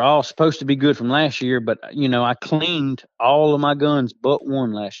 they were all supposed to be good from last year, but, you know, I cleaned all of my guns but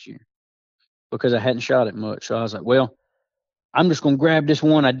one last year because I hadn't shot it much. So I was like, well, I'm just going to grab this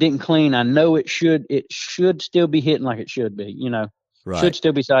one I didn't clean. I know it should still be hitting like it should be, you know, should Right.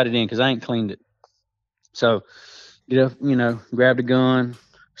 still be sighted in because I ain't cleaned it. So get up, you know, grab the gun,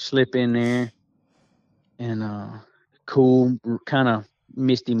 slip in there, and cool, kind of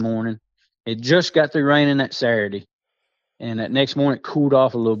misty morning. It just got through raining that Saturday, and that next morning it cooled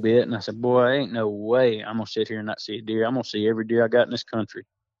off a little bit. And I said, "Boy, ain't no way I'm gonna sit here and not see a deer. I'm gonna see every deer I got in this country."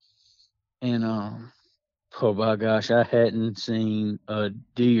 And oh my gosh, I hadn't seen a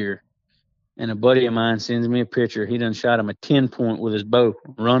deer. And a buddy of mine sends me a picture. He done shot him a 10-point with his bow,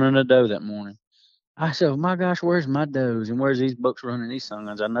 running a doe that morning. I said, "Oh my gosh, where's my does and where's these bucks running these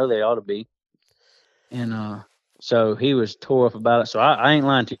sons? I know they ought to be." And so he was tore up about it. So I ain't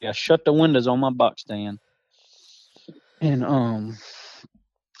lying to you. I shut the windows on my box stand, and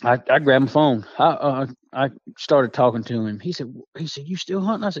I grabbed my phone. I started talking to him. He said, you still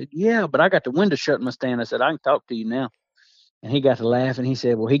hunting? I said, yeah, but I got the window shut in my stand. I said, I can talk to you now. And he got to laughing. He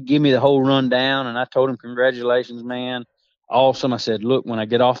said, well, he give me the whole rundown, and I told him, congratulations, man. Awesome. I said, look, when I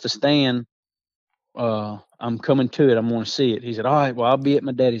get off the stand, I'm coming to it. I'm going to see it. He said, all right, well, I'll be at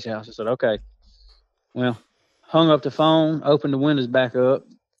my daddy's house. I said, okay. Well, hung up the phone, opened the windows back up,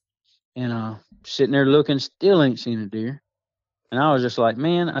 and sitting there looking, still ain't seen a deer. And I was just like,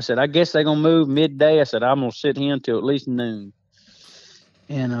 man, I said, I guess they're gonna move midday. I said, I'm gonna sit here until at least noon.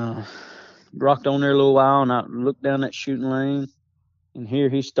 And rocked on there a little while, and I looked down that shooting lane, and here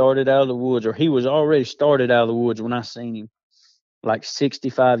he started out of the woods, or he was already started out of the woods when I seen him, like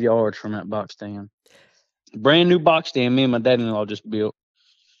 65 yards from that box stand. Brand new box stand, me and my dad-in-law just built.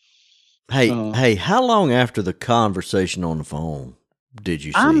 Hey, how long after the conversation on the phone did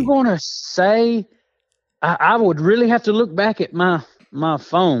you see? I'm gonna say I would really have to look back at my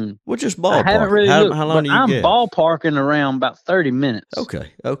phone. Well, just ballpark. I haven't really looked, how long but do you I'm get? ballparking around about 30 minutes.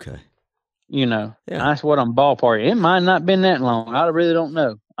 Okay. You know, Yeah. that's what I'm ballparking. It might not been that long. I really don't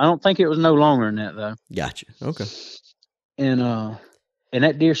know. I don't think it was no longer than that though. Gotcha. Okay. And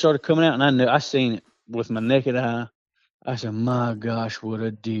that deer started coming out, and I seen it with my naked eye. I said, my gosh, what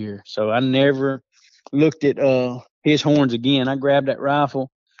a deer. So I never looked at his horns again. I grabbed that rifle,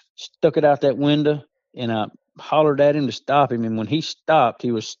 stuck it out that window, and I hollered at him to stop him. And when he stopped,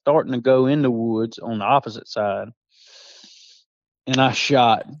 he was starting to go in the woods on the opposite side. And I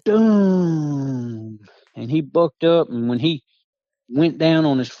shot, boom, and he bucked up. And when he went down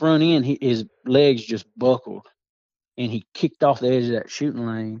on his front end, his legs just buckled, and he kicked off the edge of that shooting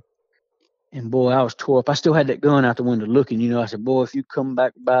lane. And boy, I was tore up. I still had that gun out the window looking, you know. I said, boy, if you come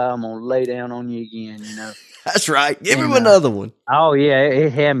back by, I'm going to lay down on you again, you know. That's right. Give him another one. Oh, yeah,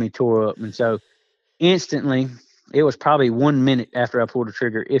 it had me tore up. And so instantly, it was probably 1 minute after I pulled the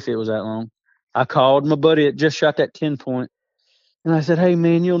trigger, if it was that long. I called my buddy that just shot that 10-point. And I said, hey,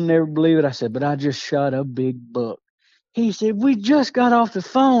 man, you'll never believe it. I said, but I just shot a big buck. He said, we just got off the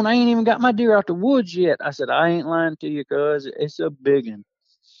phone. I ain't even got my deer out the woods yet. I said, I ain't lying to you, cuz it's a big one.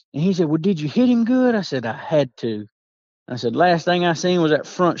 And he said, well, did you hit him good? I said, I had to. I said, last thing I seen was that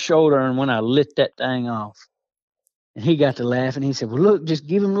front shoulder, and when I lit that thing off. And he got to laughing. He said, well, look, just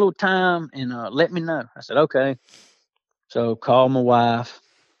give him a little time and let me know. I said, okay. So called my wife.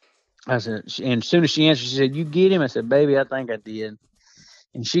 I said, and as soon as she answered, she said, you get him? I said, baby, I think I did.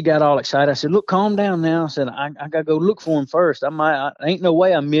 And she got all excited. I said, look, calm down now. I said, I got to go look for him first. Ain't no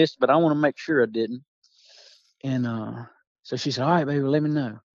way I missed, but I want to make sure I didn't. And so she said, all right, baby, let me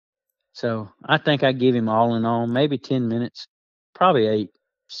know. So I think I give him all in all maybe 10 minutes, probably 8,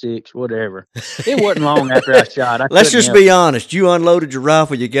 6, whatever. It wasn't long after I shot. Let's just be honest. You unloaded your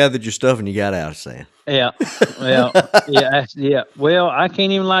rifle, you gathered your stuff, and you got out of sand. Yeah. Well, yeah. Well, I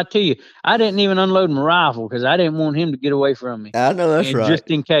can't even lie to you. I didn't even unload my rifle because I didn't want him to get away from me. I know that's right.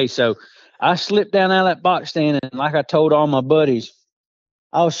 Just in case. So I slipped down out of that box stand, and like I told all my buddies,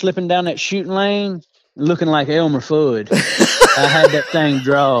 I was slipping down that shooting lane looking like Elmer Fudd. I had that thing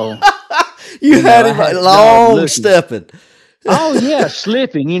draw. You had him long stepping. Oh, yeah,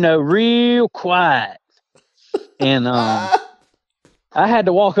 slipping, real quiet. And I had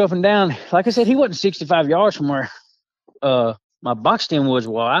to walk up and down. Like I said, he wasn't 65 yards from where my box stand was.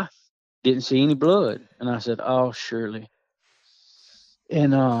 Well, I didn't see any blood. And I said, oh, surely.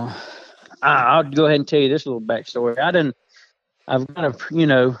 And I'll go ahead and tell you this little backstory. I've got I'm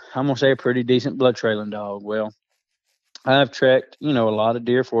going to say a pretty decent blood trailing dog. Well, I've tracked, a lot of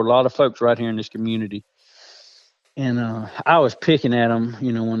deer for a lot of folks right here in this community. And I was picking at them,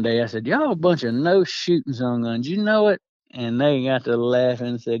 one day. I said, y'all a bunch of no shooting son guns. You know it? And they got to laughing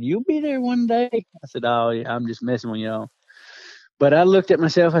and said, you'll be there one day. I said, oh, yeah, I'm just messing with y'all. But I looked at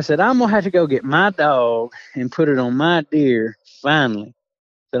myself. I said, I'm going to have to go get my dog and put it on my deer finally.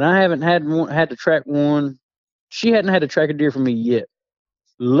 That I haven't had to track one. She hadn't had to track a deer for me yet.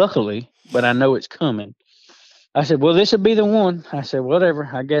 Luckily, but I know it's coming. I said, well, this will be the one. I said, whatever.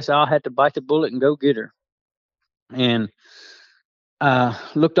 I guess I'll have to bite the bullet and go get her. And I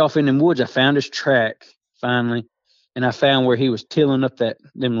looked off in the woods. I found his track finally, and I found where he was tilling up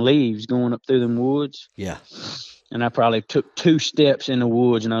them leaves going up through them woods. Yeah. And I probably took 2 steps in the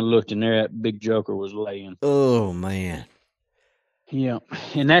woods, and I looked, and there that big joker was laying. Oh, man. Yeah.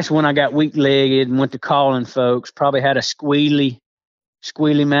 And that's when I got weak-legged and went to calling folks. Probably had a squealy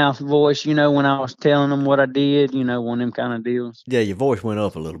mouth voice, when I was telling them what I did, one of them kind of deals. Yeah, your voice went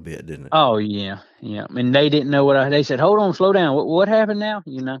up a little bit, didn't it? Oh, yeah. And they didn't know they said, hold on, slow down. What happened now?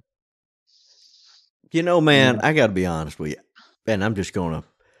 Man, I got to be honest with you. And I'm just going to,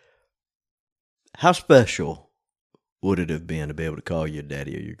 how special would it have been to be able to call you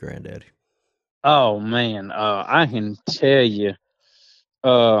daddy or your granddaddy? Oh man, I can tell you.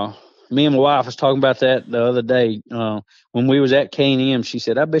 Uh, Me and my wife was talking about that the other day. When we was at K&M, she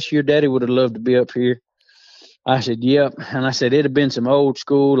said, "I bet your daddy would have loved to be up here." I said, "Yep," and I said it'd have been some old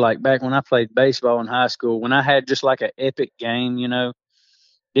school, like back when I played baseball in high school, when I had just like an epic game,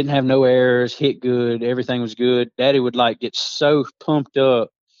 didn't have no errors, hit good, everything was good. Daddy would like get so pumped up,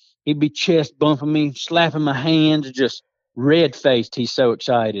 he'd be chest bumping me, slapping my hands, just red faced. He's so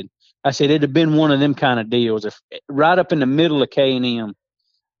excited. I said it'd have been one of them kind of deals, if right up in the middle of K&M,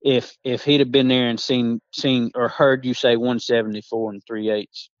 if he'd have been there and seen or heard you say 174 and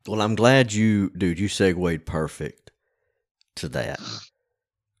 3/8. Well, I'm glad you segued perfect to that,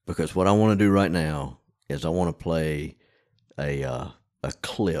 because what I want to do right now is I want to play a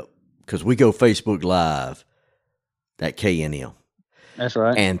clip, because we go Facebook Live at K&M. That's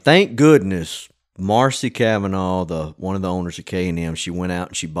right. And thank goodness Marcy Kavanaugh, one of the owners of K&M, she went out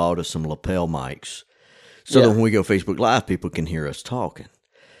and she bought us some lapel mics so that when we go Facebook Live, people can hear us talking.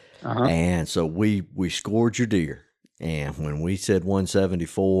 And so we scored your deer. And when we said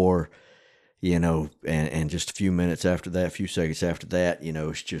 174, and just a few minutes after that, a few seconds after that,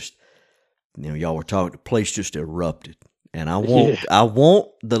 it's just, y'all were talking, the place just erupted. And I want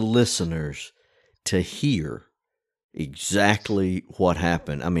the listeners to hear exactly what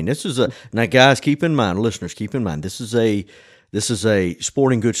happened. I mean, now guys, keep in mind, listeners, keep in mind, this is a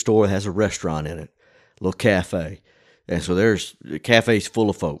sporting goods store that has a restaurant in it, a little cafe. And so the cafe's full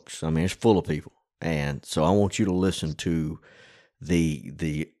of folks. I mean, it's full of people. And so I want you to listen to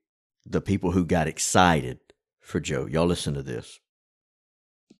the people who got excited for Joe. Y'all listen to this.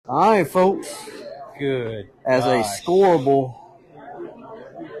 All right, folks. Good. As a scoreable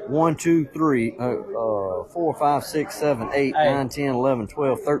 1, 2, 3, 4, 5, 6, 7, 8, 9, 10, 11,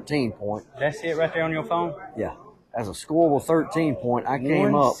 12, 13 point. That's it right there on your phone? Yeah. As a scoreable 13 point, I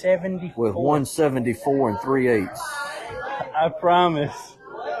came up with 174 and 3/8. I promise.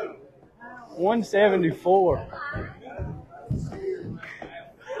 174.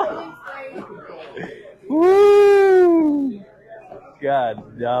 Woo!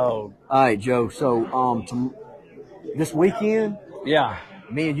 God, dog. All right, Joe. So, this weekend, yeah,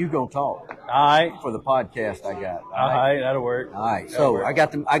 me and you gonna talk. All right, for the podcast I got. All right, that'll work. All right. So I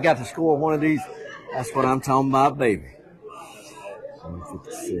got to score one of these. That's what I'm talking about, baby.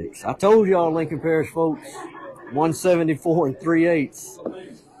 156. I told y'all, Lincoln Parish folks, 174 and 3/8.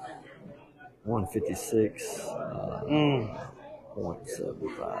 156.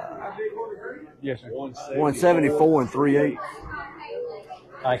 0.75. Yes, sir. 174 and 3/8.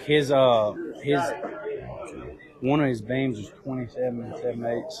 Like his one of his beams was 27 and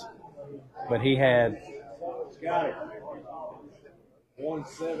 7/8, but he had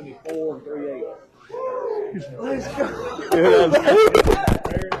 174 and 3/8. Let's go.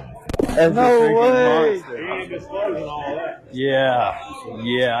 No way. He ain't disclosing all that. Yeah,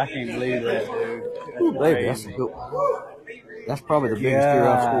 I can't believe that, dude. Ooh, baby, that's a good one. That's probably the biggest deer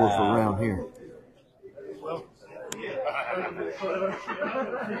I've scored for around here.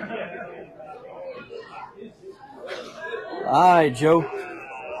 All right, Joe.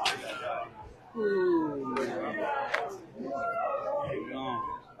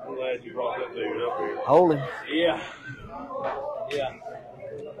 I'm glad you brought that dude up here. Hold him. Yeah.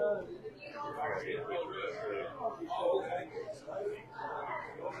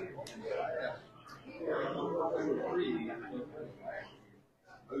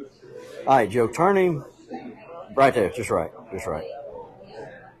 All right, Joe, turn him right there. Just right.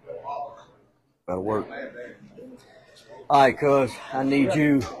 That'll work. All right, cuz, I need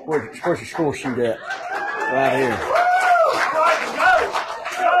you. Where's your score sheet at? Right here.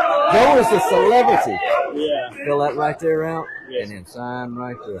 Joe is a celebrity. Yeah. Fill that right there out, Yes. and then sign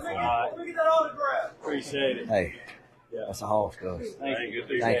right there for me. All right. Appreciate it. Hey, that's a hoss, cuz. Thank you.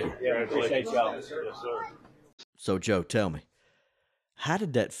 Thank you. Yeah, appreciate y'all. Yes, sir. So, Joe, tell me, how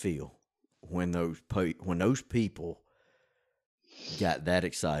did that feel when those people got that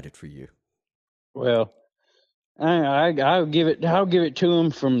excited for you? Well, I'll give it to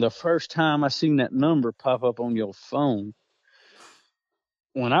him from the first time I seen that number pop up on your phone.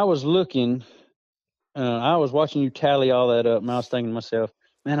 When I was looking, I was watching you tally all that up, and I was thinking to myself,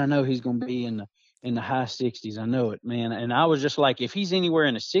 man, I know he's going to be in the high 60s. I know it, man. And I was just like, if he's anywhere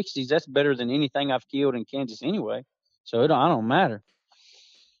in the 60s, that's better than anything I've killed in Kansas anyway. So I don't matter.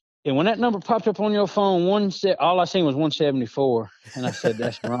 And when that number popped up on your phone, all I seen was 174, and I said,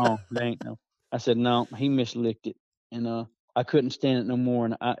 that's wrong. That ain't no. I said, no, he mislicked it, and I couldn't stand it no more.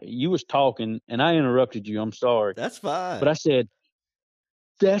 And you was talking, and I interrupted you. I'm sorry. That's fine. But I said,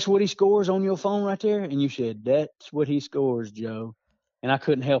 that's what he scores on your phone right there? And you said, that's what he scores, Joe. And I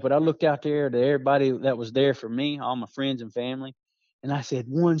couldn't help it. I looked out there to everybody that was there for me, all my friends and family, and I said,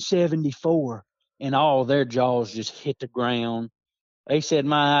 174. And all their jaws just hit the ground. They said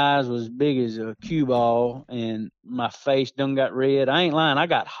my eyes was big as a cue ball and my face done got red. I ain't lying. I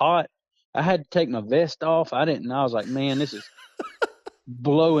got hot. I had to take my vest off. I was like, man, this is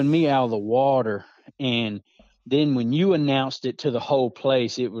blowing me out of the water. And then when you announced it to the whole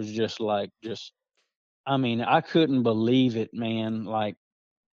place, it was I mean, I couldn't believe it, man. Like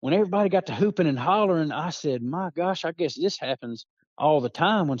when everybody got to hooping and hollering, I said, my gosh, I guess this happens all the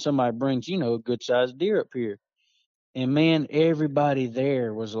time when somebody brings, a good sized deer up here. And man, everybody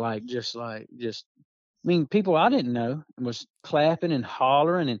there was I mean, people I didn't know was clapping and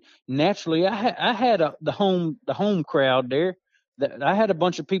hollering, and naturally, I had the home crowd there. That I had a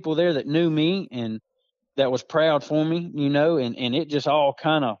bunch of people there that knew me and that was proud for me, and it just all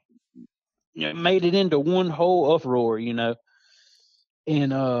kind of made it into one whole uproar,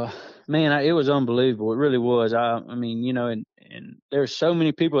 And man, it was unbelievable. It really was. I mean, and there's so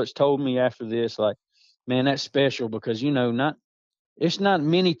many people that's told me after this, like, man, that's special because it's not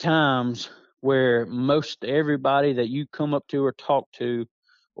many times where most everybody that you come up to or talk to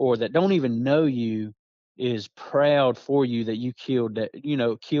or that don't even know you is proud for you that you killed a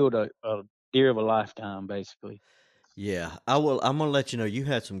deer of a lifetime, basically. Yeah, I will. I'm gonna let you know. You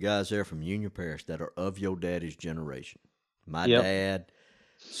had some guys there from Union Parish that are of your daddy's generation. My Yep. dad,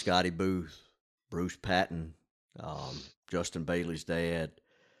 Scotty Booth, Bruce Patton, Justin Bailey's dad.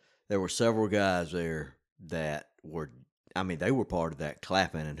 There were several guys there that were. I mean, they were part of that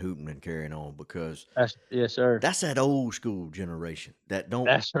clapping and hooting and carrying on because Yes, sir. that's that old school generation that don't.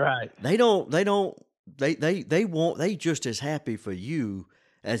 That's right. They don't. They don't. They want. They just as happy for you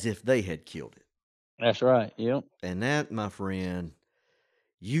as if they had killed it. That's right. Yep. And that, my friend,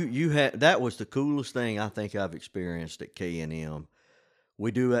 you had that was the coolest thing I think I've experienced at K&M.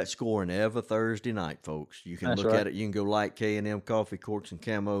 We do that scoring every Thursday night, folks. You can That's look right. at it. You can go like K&M Coffee, Corks, and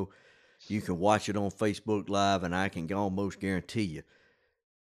Camo. You can watch it on Facebook Live, and I can almost guarantee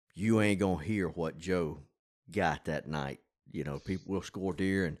you ain't gonna hear what Joe got that night. People will score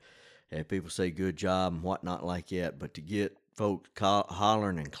deer and people say good job and whatnot like that, but to get folks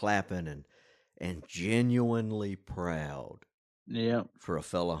hollering and clapping and genuinely proud Yep. for a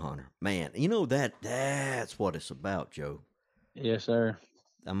fellow hunter. Man, that's what it's about, Joe. Yes, sir.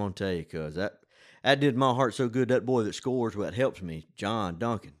 I'm going to tell you, because that did my heart so good. That boy that scores, that helps me, John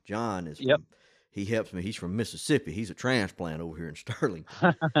Duncan. John Yep. He helps me. He's from Mississippi. He's a transplant over here in Sterling.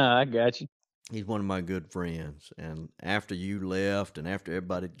 I got you. He's one of my good friends. And after you left and after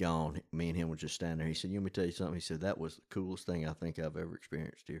everybody had gone, me and him was just standing there. He said, let me tell you something. He said, that was the coolest thing I think I've ever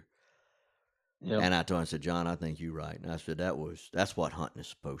experienced here. Yep. And I told him, I said, John, I think you're right. And I said, that's what hunting is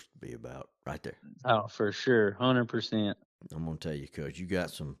supposed to be about right there. Oh, for sure. 100%. I'm going to tell you, because you got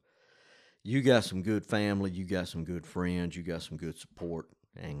some good family, you got some good friends, you got some good support.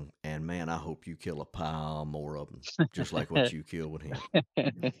 And man, I hope you kill a pile more of them, just like what you killed with him.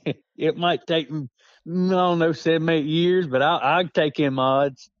 It might take me, I don't know, 7-8 years, but I'll take them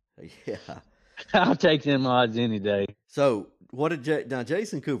odds. Yeah. I'll take them odds any day. So what did now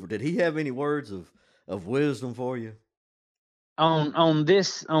Jason Cooper, did he have any words of wisdom for you? On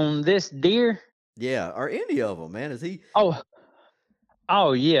this deer? Yeah, or any of them, man. Is he?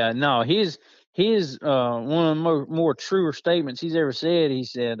 Oh yeah. No, his one of the more truer statements he's ever said. He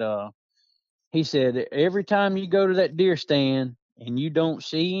said every time you go to that deer stand and you don't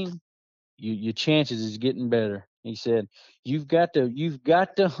see him, your chances is getting better. He said you've got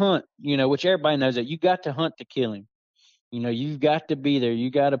to hunt, which everybody knows that you got to hunt to kill him. You've got to be there. You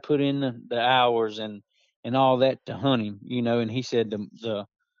got to put in the hours and all that to hunt him. And he said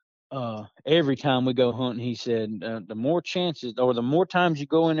every time we go hunting, he said the more chances or the more times you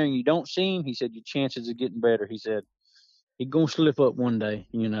go in there and you don't see him, he said your chances are getting better. He said he's gonna slip up one day.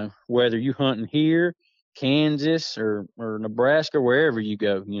 Whether you hunting here, Kansas or Nebraska, wherever you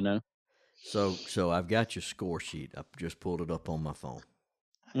go. So I've got your score sheet. I just pulled it up on my phone,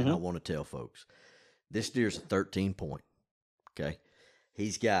 and I want to tell folks this deer's a 13 point. Okay,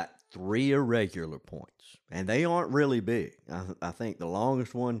 he's got 3 irregular points, and they aren't really big. I think the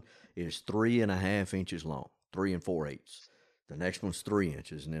longest one is 3.5 inches long, 3 4/8. The next one's 3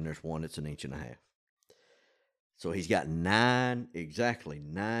 inches, and then there's one that's 1.5 inches. So he's got exactly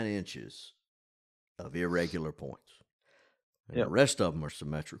 9 inches of irregular points. And the rest of them are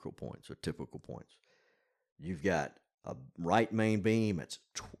symmetrical points or typical points. You've got a right main beam that's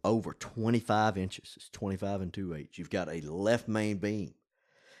over 25 inches. It's 25 2/8. You've got a left main beam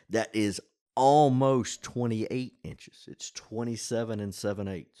that is almost 28 inches. It's 27 and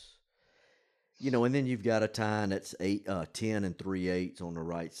 7/8. And then you've got a tine that's 10 and 3/8 on the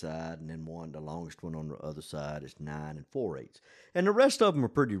right side, and then the longest one on the other side is 9 and 4/8. And the rest of them are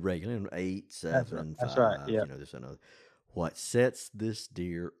pretty regular, 8, 7, That's 5, right. Yeah. this and other. What sets this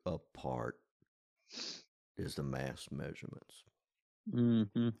deer apart is the mass measurements.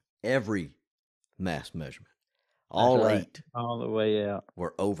 Mm-hmm. Every mass measurement, all right. 8 all the way out.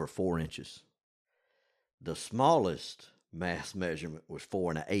 were over 4 inches. The smallest mass measurement was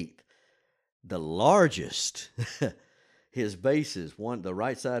 4 1/8. The largest, his bases, the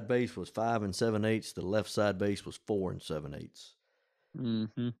right side base was 5 7/8. The left side base was 4 7/8.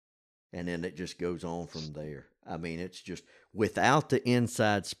 Mm-hmm. And then it just goes on from there. I mean, it's just without the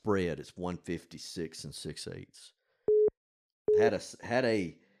inside spread, it's 156 and 6/8. Had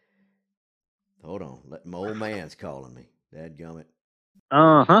a. Hold on, my old man's calling me. Dadgummit.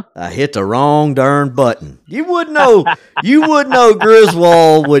 Uh-huh. I hit the wrong darn button. You would know. You would know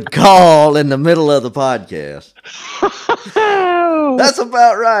Griswold would call in the middle of the podcast. That's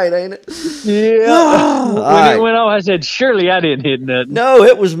about right, ain't it? Yeah. When right. it went off, I said, "Surely I didn't hit nothing." No,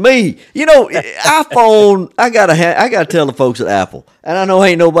 it was me. iPhone. I gotta tell the folks at Apple, and I know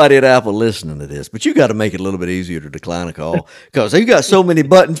ain't nobody at Apple listening to this, but you got to make it a little bit easier to decline a call because they got so many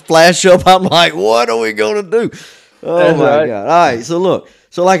buttons flash up. I'm like, what are we gonna do? Oh, that's my right. God. All right. So look.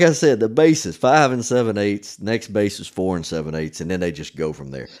 So like I said, the base is 5 7/8. Next base is 4 7/8. And then they just go from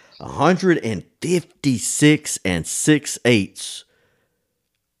there. 156 and 6/8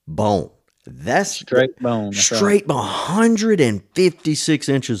 bone. That's straight bone. Straight bone. 156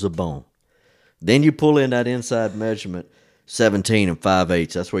 inches of bone. Then you pull in that inside measurement, 17 and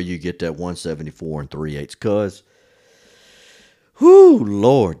 5/8. That's where you get that 174 and 3/8. Cause, whoo,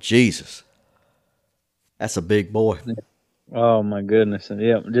 Lord Jesus. That's a big boy. Oh my goodness! And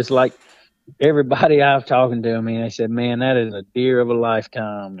yeah, just like everybody I've talking to, they said, "Man, that is a deer of a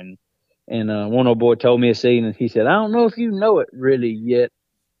lifetime." And one old boy told me a scene, and he said, "I don't know if you know it really yet,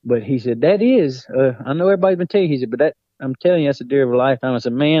 but he said that is. I know everybody's been telling you." He said, "But I'm telling you, that's a deer of a lifetime." I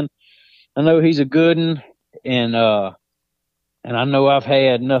said, "Man, I know he's a good one, and I know I've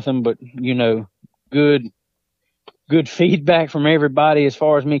had nothing but good feedback from everybody as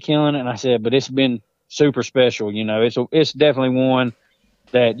far as me killing it." And I said, "But it's been super special, it's definitely one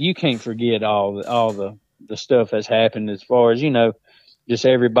that you can't forget all the stuff that's happened as far as, just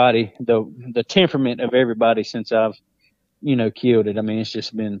everybody, the temperament of everybody since I've, killed it.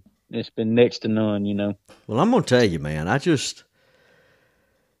 It's been next to none, Well, I'm going to tell you, man,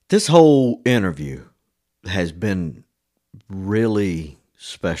 this whole interview has been really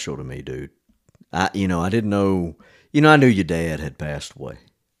special to me, dude. I didn't know, I knew your dad had passed away.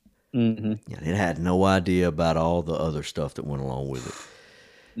 Mm-hmm. It had no idea about all the other stuff that went along with it.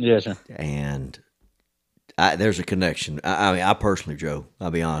 Yes, sir. And there's a connection. I personally, Joe,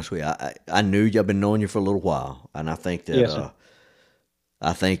 I'll be honest with you. I knew you. I've been knowing you for a little while, and I think that yes,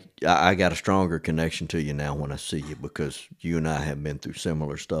 I think I got a stronger connection to you now when I see you because you and I have been through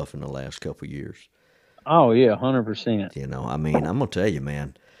similar stuff in the last couple of years. Oh yeah, 100%. I'm gonna tell you,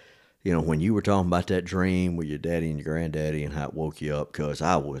 man. When you were talking about that dream with your daddy and your granddaddy and how it woke you up, because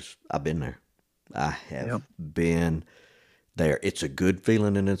I've been there. I have been there. It's a good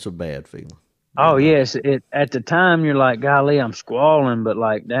feeling and it's a bad feeling. Oh, yes. At the time, you're like, golly, I'm squalling. But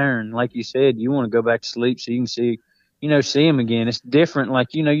like, Darren, like you said, you want to go back to sleep so you can see him again. It's different.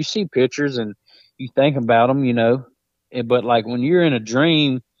 Like, you see pictures and you think about them, But like when you're in a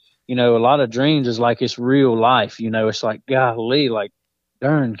dream, a lot of dreams is like it's real life. It's like, golly, like,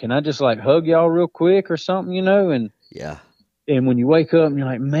 darn, can I just like hug y'all real quick or something, And yeah. And when you wake up and you're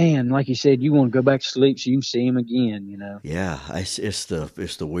like, man, like you said, you want to go back to sleep so you can see him again, Yeah, it's the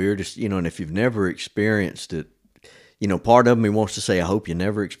weirdest, and if you've never experienced it, part of me wants to say, I hope you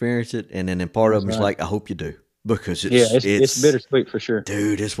never experience it, and then part of me is like, I hope you do, because it's bittersweet for sure,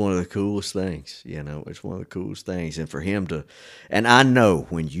 dude. It's one of the coolest things, It's one of the coolest things, and for him to, and I know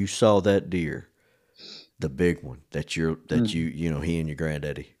when you saw that deer, the big one that you he and your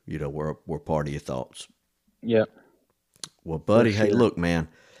granddaddy, were part of your thoughts. Yeah. Well, buddy, hey, look, man,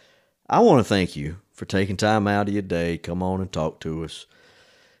 I want to thank you for taking time out of your day. Come on and talk to us.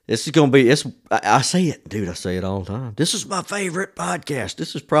 This is going to be, I say it, dude, I say it all the time. This is my favorite podcast.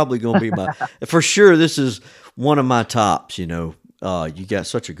 This is probably going to be for sure, this is one of my tops, you got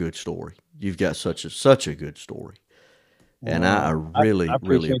such a good story. You've got such a good story. And I really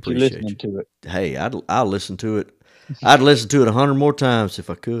appreciate you listening to it. Hey, I'll listen to it. I'd listen to it 100 more times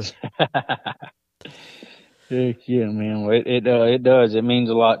if I could. Yeah, man. Well, it does. It means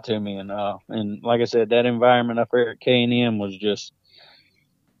a lot to me, and like I said, that environment up there at K&M was just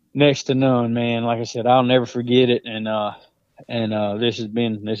Next to none, man. Like I said, I'll never forget it, and this has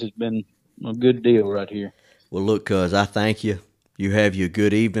been a good deal right here. Well, look, cuz I thank you. You have your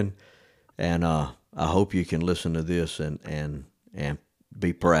good evening, and I hope you can listen to this and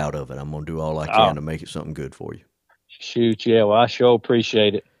be proud of it. I'm gonna do all I can to make it something good for you. Shoot, yeah. Well, I sure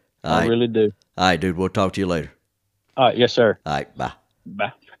appreciate it. I really do. All right, dude. We'll talk to you later. All right, yes, sir. All right, bye.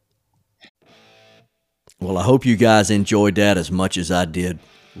 Bye. Well, I hope you guys enjoyed that as much as I did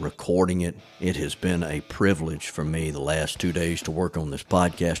recording it. It has been a privilege for me the last 2 days to work on this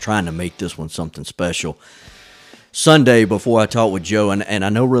podcast, trying to make this one something special. Sunday, before I talked with Joe, and I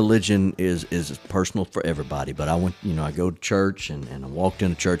know religion is personal for everybody, but I go to church, and I walked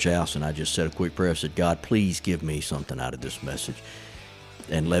in a church house, and I just said a quick prayer. I said, God, please give me something out of this message.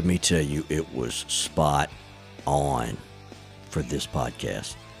 And let me tell you, it was spot on for this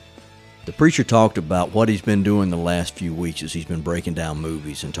podcast. The preacher talked about what he's been doing the last few weeks as he's been breaking down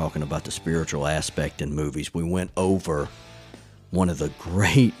movies and talking about the spiritual aspect in movies. We went over one of the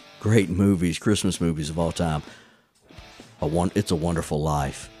great movies, Christmas movies of all time, It's a Wonderful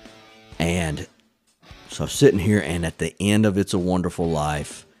Life. And so sitting here, and at the end of It's a Wonderful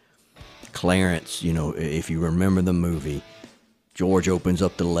Life, Clarence, if you remember the movie, George opens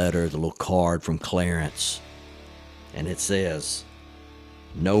up the letter, the little card from Clarence, and it says,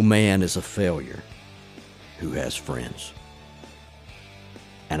 "No man is a failure who has friends."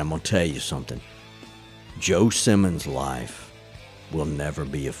 And I'm going to tell you something. Joe Simmons' life will never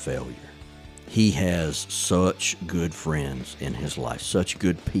be a failure. He has such good friends in his life, such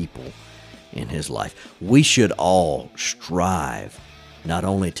good people in his life. We should all strive not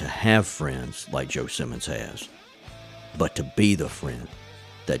only to have friends like Joe Simmons has, but to be the friend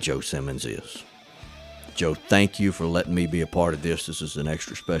that Joe Simmons is. Joe, thank you for letting me be a part of this. This is an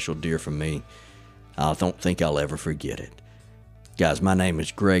extra special deal for me. I don't think I'll ever forget it. Guys, my name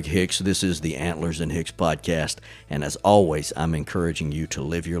is Greg Hicks. This is the Antlers and Hicks podcast. And as always, I'm encouraging you to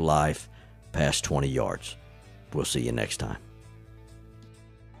live your life past 20 yards. We'll see you next time.